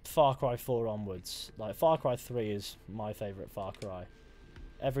Far Cry 4 onwards. Like, Far Cry 3 is my favourite Far Cry.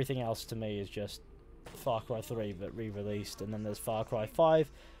 Everything else to me is just Far Cry 3 but re-released. And then there's Far Cry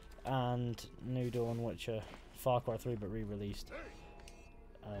 5 and New Dawn, which are Far Cry 3 but re-released.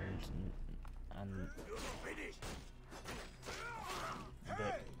 And and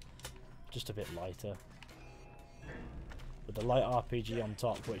just a bit lighter. With the light RPG on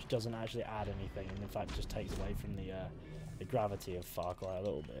top, which doesn't actually add anything, and in fact just takes away from the gravity of Far Cry a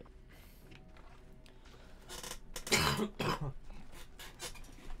little bit.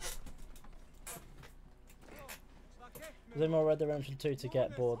 Is there more Red Dead Redemption 2 to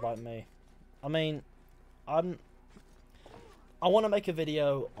get bored like me? I mean, I want to make a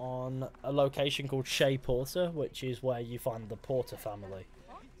video on a location called Shea Porter, which is where you find the Porter family.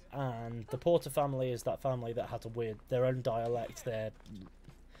 And the Porter family is that family that has their own dialect. They're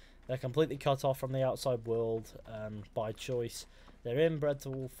completely cut off from the outside world by choice. They're inbred to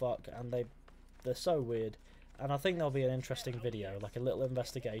all fuck, and they're so weird. And I think there'll be an interesting video, like a little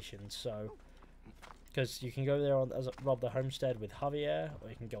investigation. So, because you can go there as Rob the Homestead with Javier, or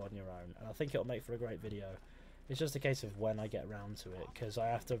you can go on your own. And I think it'll make for a great video. It's just a case of when I get round to it, because I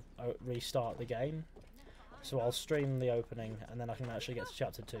have to restart the game. So I'll stream the opening, and then I can actually get to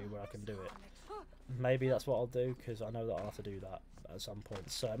chapter 2 where I can do it. Maybe that's what I'll do, because I know that I'll have to do that at some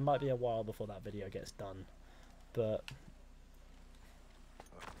point. So it might be a while before that video gets done. But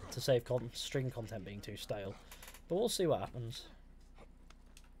to save string content being too stale. But we'll see what happens.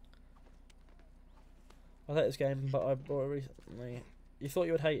 I like this game, but I bought it recently. You thought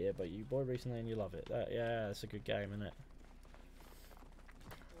you would hate it, but you bought it recently and you love it. Yeah, it's a good game, isn't it?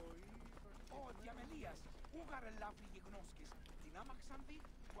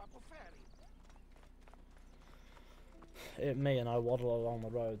 Me and I waddle along the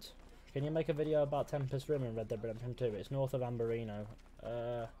roads. Can you make a video about Tempest Rim in Red Dead Redemption 2? It's north of Amberino.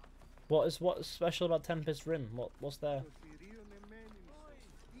 What's special about Tempest Rim? What's there?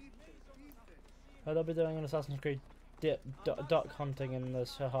 Oh, they'll be doing an Assassin's Creed duck hunting in the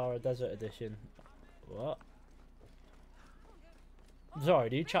Sahara Desert Edition. What? Sorry,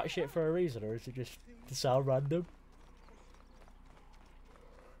 do you chat shit for a reason, or is it just to sound random?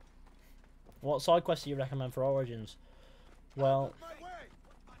 What side quests do you recommend for Origins? Well,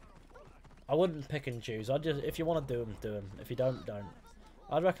 I wouldn't pick and choose. I'd just, if you want to do them. If you don't.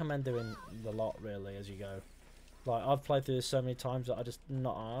 I'd recommend doing the lot, really, as you go. Like, I've played through this so many times that I just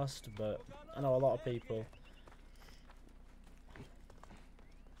not asked, but I know a lot of people.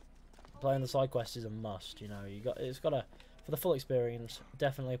 Playing the side quests is a must, you know. It's got to, for the full experience,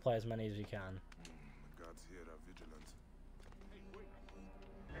 definitely play as many as you can. Guards here are vigilant.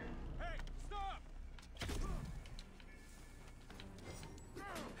 Hey, stop!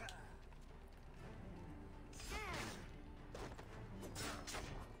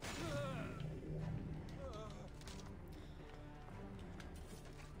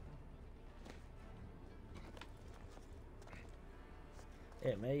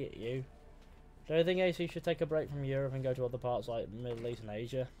 Me, you. Do you think AC should take a break from Europe and go to other parts like Middle East and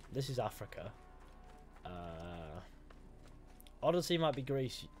Asia? This is Africa. Odyssey might be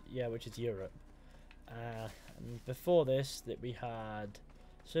Greece, yeah, which is Europe. And before this, that we had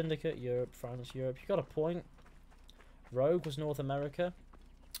Syndicate, Europe, France, Europe. You got a point. Rogue was North America.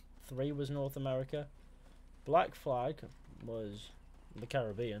 3 was North America. Black Flag was the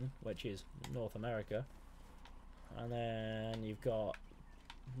Caribbean, which is North America. And then you've got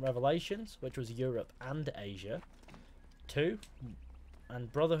Revelations, which was Europe and Asia. 2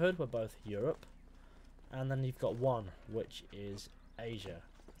 and Brotherhood were both Europe. And then you've got 1, which is Asia.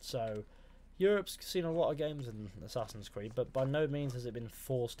 So Europe's seen a lot of games in Assassin's Creed, but by no means has it been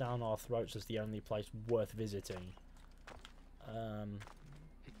forced down our throats as the only place worth visiting.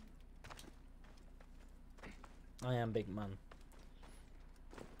 I am big man.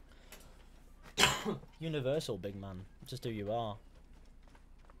 Universal big man, just who you are.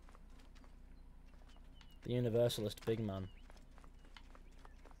 The Universalist big man.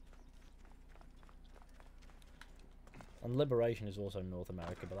 And Liberation is also North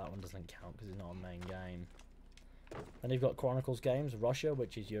America, but that one doesn't count because it's not a main game. Then you've got Chronicles games, Russia,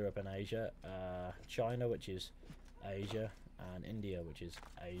 which is Europe and Asia, China, which is Asia, and India, which is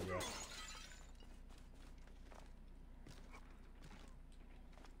Asia.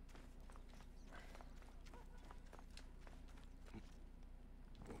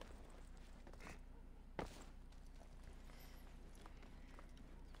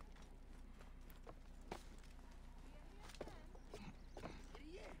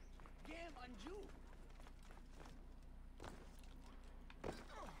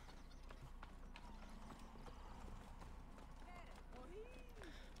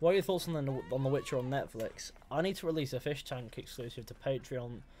 What are your thoughts on The Witcher on Netflix? I need to release a Fish Tank exclusive to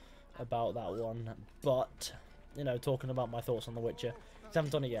Patreon about that one, but, you know, talking about my thoughts on The Witcher, I haven't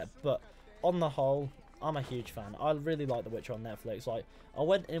done it yet, but on the whole, I'm a huge fan. I really like The Witcher on Netflix. Like, I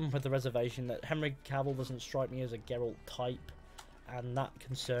went in with the reservation that Henry Cavill doesn't strike me as a Geralt type, and that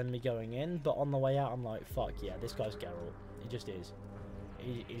concerned me going in. But on the way out, I'm like, fuck yeah, this guy's Geralt. He just is.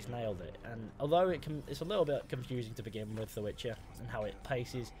 He's nailed it. And although it's a little bit confusing to begin with, The Witcher, and how it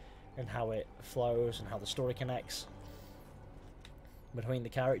paces, and how it flows, and how the story connects between the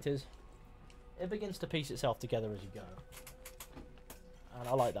characters, it begins to piece itself together as you go. And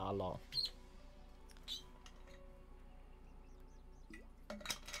I like that a lot.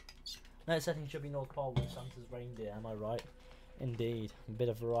 Next setting should be North Pole with Santa's reindeer, am I right? Indeed, a bit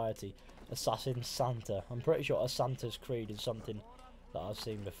of variety. Assassin Santa. I'm pretty sure a Santa's Creed is something that I've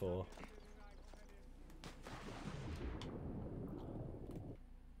seen before.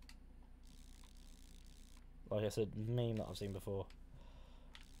 Like I said, meme that I've seen before.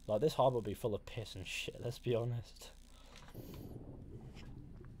 Like, this harbour would be full of piss and shit, let's be honest.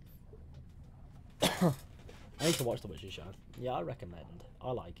 I need to watch The Witcher show. Yeah, I recommend.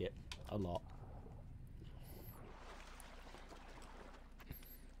 I like it a lot.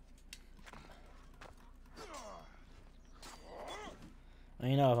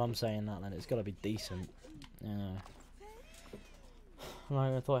 And you know, if I'm saying that, then it's got to be decent. You know.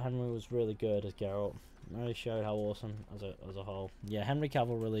 Like, I thought Henry was really good as Geralt. Really showed how awesome as a whole. Yeah, Henry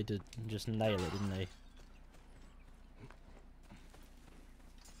Cavill really did just nail it, didn't he?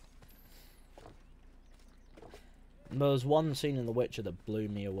 There was one scene in The Witcher that blew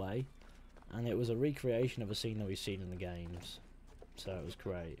me away, and it was a recreation of a scene that we've seen in the games. So it was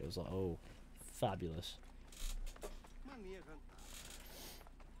great. It was like, oh, fabulous.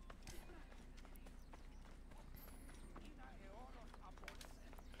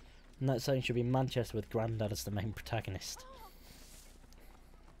 And that setting should be Manchester with Grandad as the main protagonist.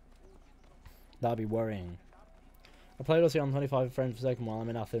 That'd be worrying. I played Odyssey on 25 frames per second while I'm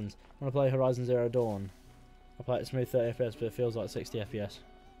in Athens. When I play Horizon Zero Dawn, I play it at smooth 30 FPS, but it feels like 60 FPS.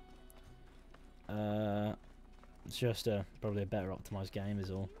 It's just probably a better optimised game is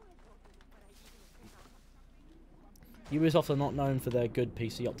all. Ubisoft are not known for their good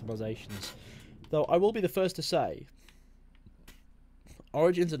PC optimizations. Though I will be the first to say,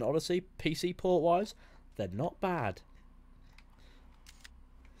 Origins and Odyssey, PC port-wise, they're not bad.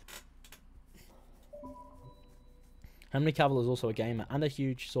 Henry Cavill is also a gamer and a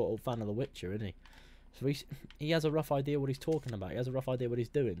huge sort of fan of The Witcher, isn't he? So he has a rough idea what he's talking about. He has a rough idea what he's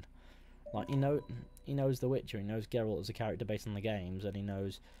doing. Like, he knows The Witcher. He knows Geralt as a character based on the games, and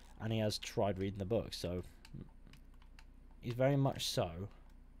he has tried reading the books. So he's very much so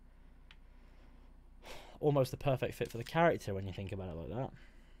almost the perfect fit for the character when you think about it like that.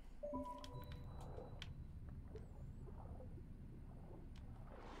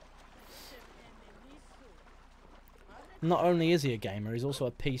 Not only is he a gamer, he's also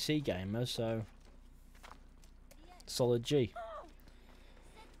a PC gamer, so solid G.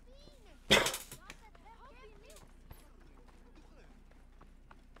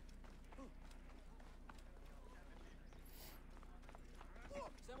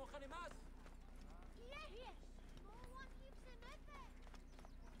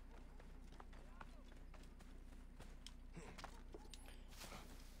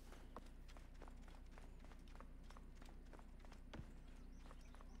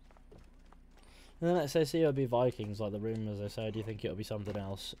 And then let's say it'll be Vikings, like the rumours I say. Do you think it'll be something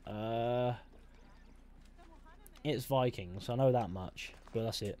else? It's Vikings, I know that much, but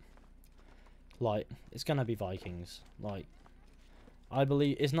that's it. Like, it's gonna be Vikings. Like, I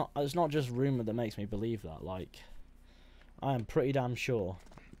believe it's not just rumour that makes me believe that. Like, I am pretty damn sure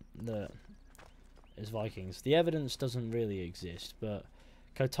that it's Vikings. The evidence doesn't really exist, but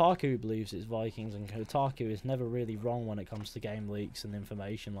Kotaku believes it's Vikings, and Kotaku is never really wrong when it comes to game leaks and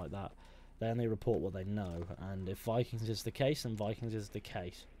information like that. They only report what they know, and if Vikings is the case, then Vikings is the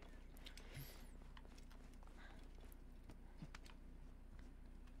case.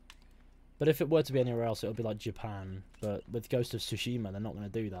 But if it were to be anywhere else, it would be like Japan. But with Ghost of Tsushima, they're not going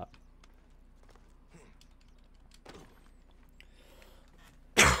to do that.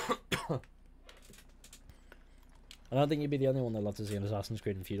 I don't think you'd be the only one that'd love to see an Assassin's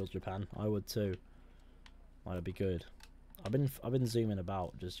Creed in feudal Japan. I would too. That'd be good. I've been zooming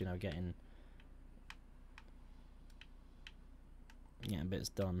about, just, you know, getting bits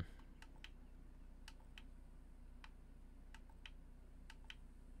done.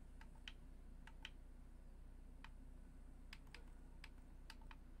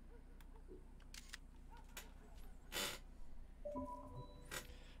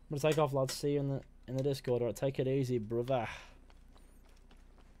 I'm gonna take off, lads. See you in the Discord. Alright, take it easy, brother.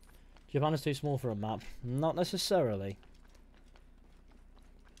 Japan is too small for a map. Not necessarily.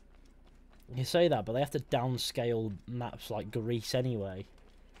 You say that, but they have to downscale maps like Greece anyway.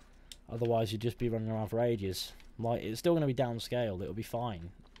 Otherwise, you'd just be running around for ages. Like, it's still going to be downscaled. It'll be fine.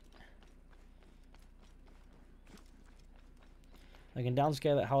 They can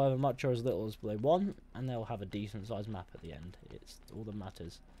downscale it however much or as little as they want, and they'll have a decent sized map at the end. It's all that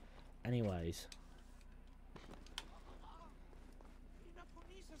matters. Anyways.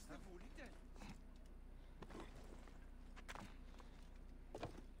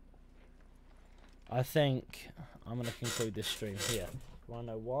 I think I'm going to conclude this stream here. You want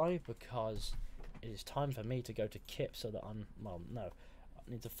to know why? Because it is time for me to go to Kip so that I'm... Well, no. I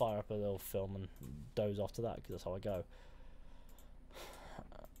need to fire up a little film and doze after that, because that's how I go.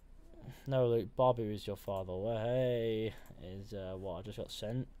 No, Luke, Barbie is your father. Well, hey, is what I just got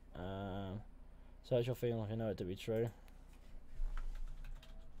sent. Search your feeling if you know it to be true.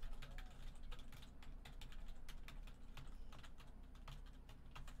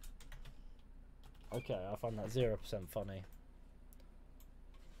 Okay, I find that 0% funny.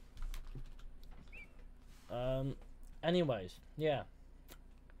 Anyways, yeah.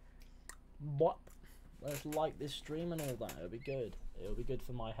 What? Let's like this stream and all that. It'll be good. It'll be good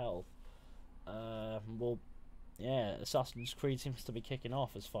for my health. Well, yeah, Assassin's Creed seems to be kicking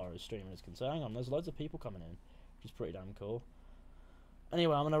off as far as streaming is concerned. Hang on, there's loads of people coming in, which is pretty damn cool.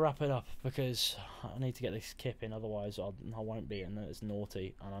 Anyway, I'm going to wrap it up because I need to get this Kip in, otherwise I won't be, and it's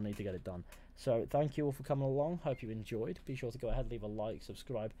naughty, and I need to get it done. So, thank you all for coming along. Hope you enjoyed. Be sure to go ahead, leave a like,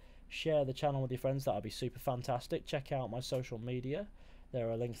 subscribe, share the channel with your friends. That would be super fantastic. Check out my social media. There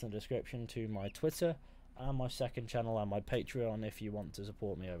are links in the description to my Twitter and my second channel and my Patreon if you want to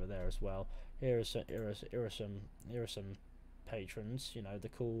support me over there as well. Here are some patrons, you know, the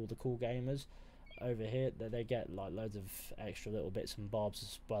cool gamers over here. They get like loads of extra little bits and bobs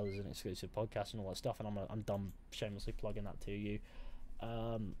as well as an exclusive podcast and all that stuff, and I'm done shamelessly plugging that to you.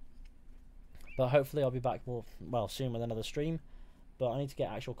 But hopefully I'll be back soon with another stream, but I need to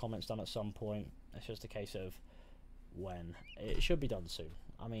get actual comments done at some point. It's just a case of when. It should be done soon.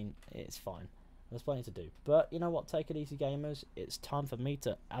 I mean, it's fine. There's plenty to do. But you know what? Take it easy, gamers. It's time for me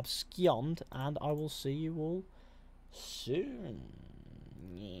to abscond, and I will see you all soon.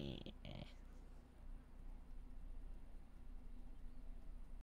 Yeah.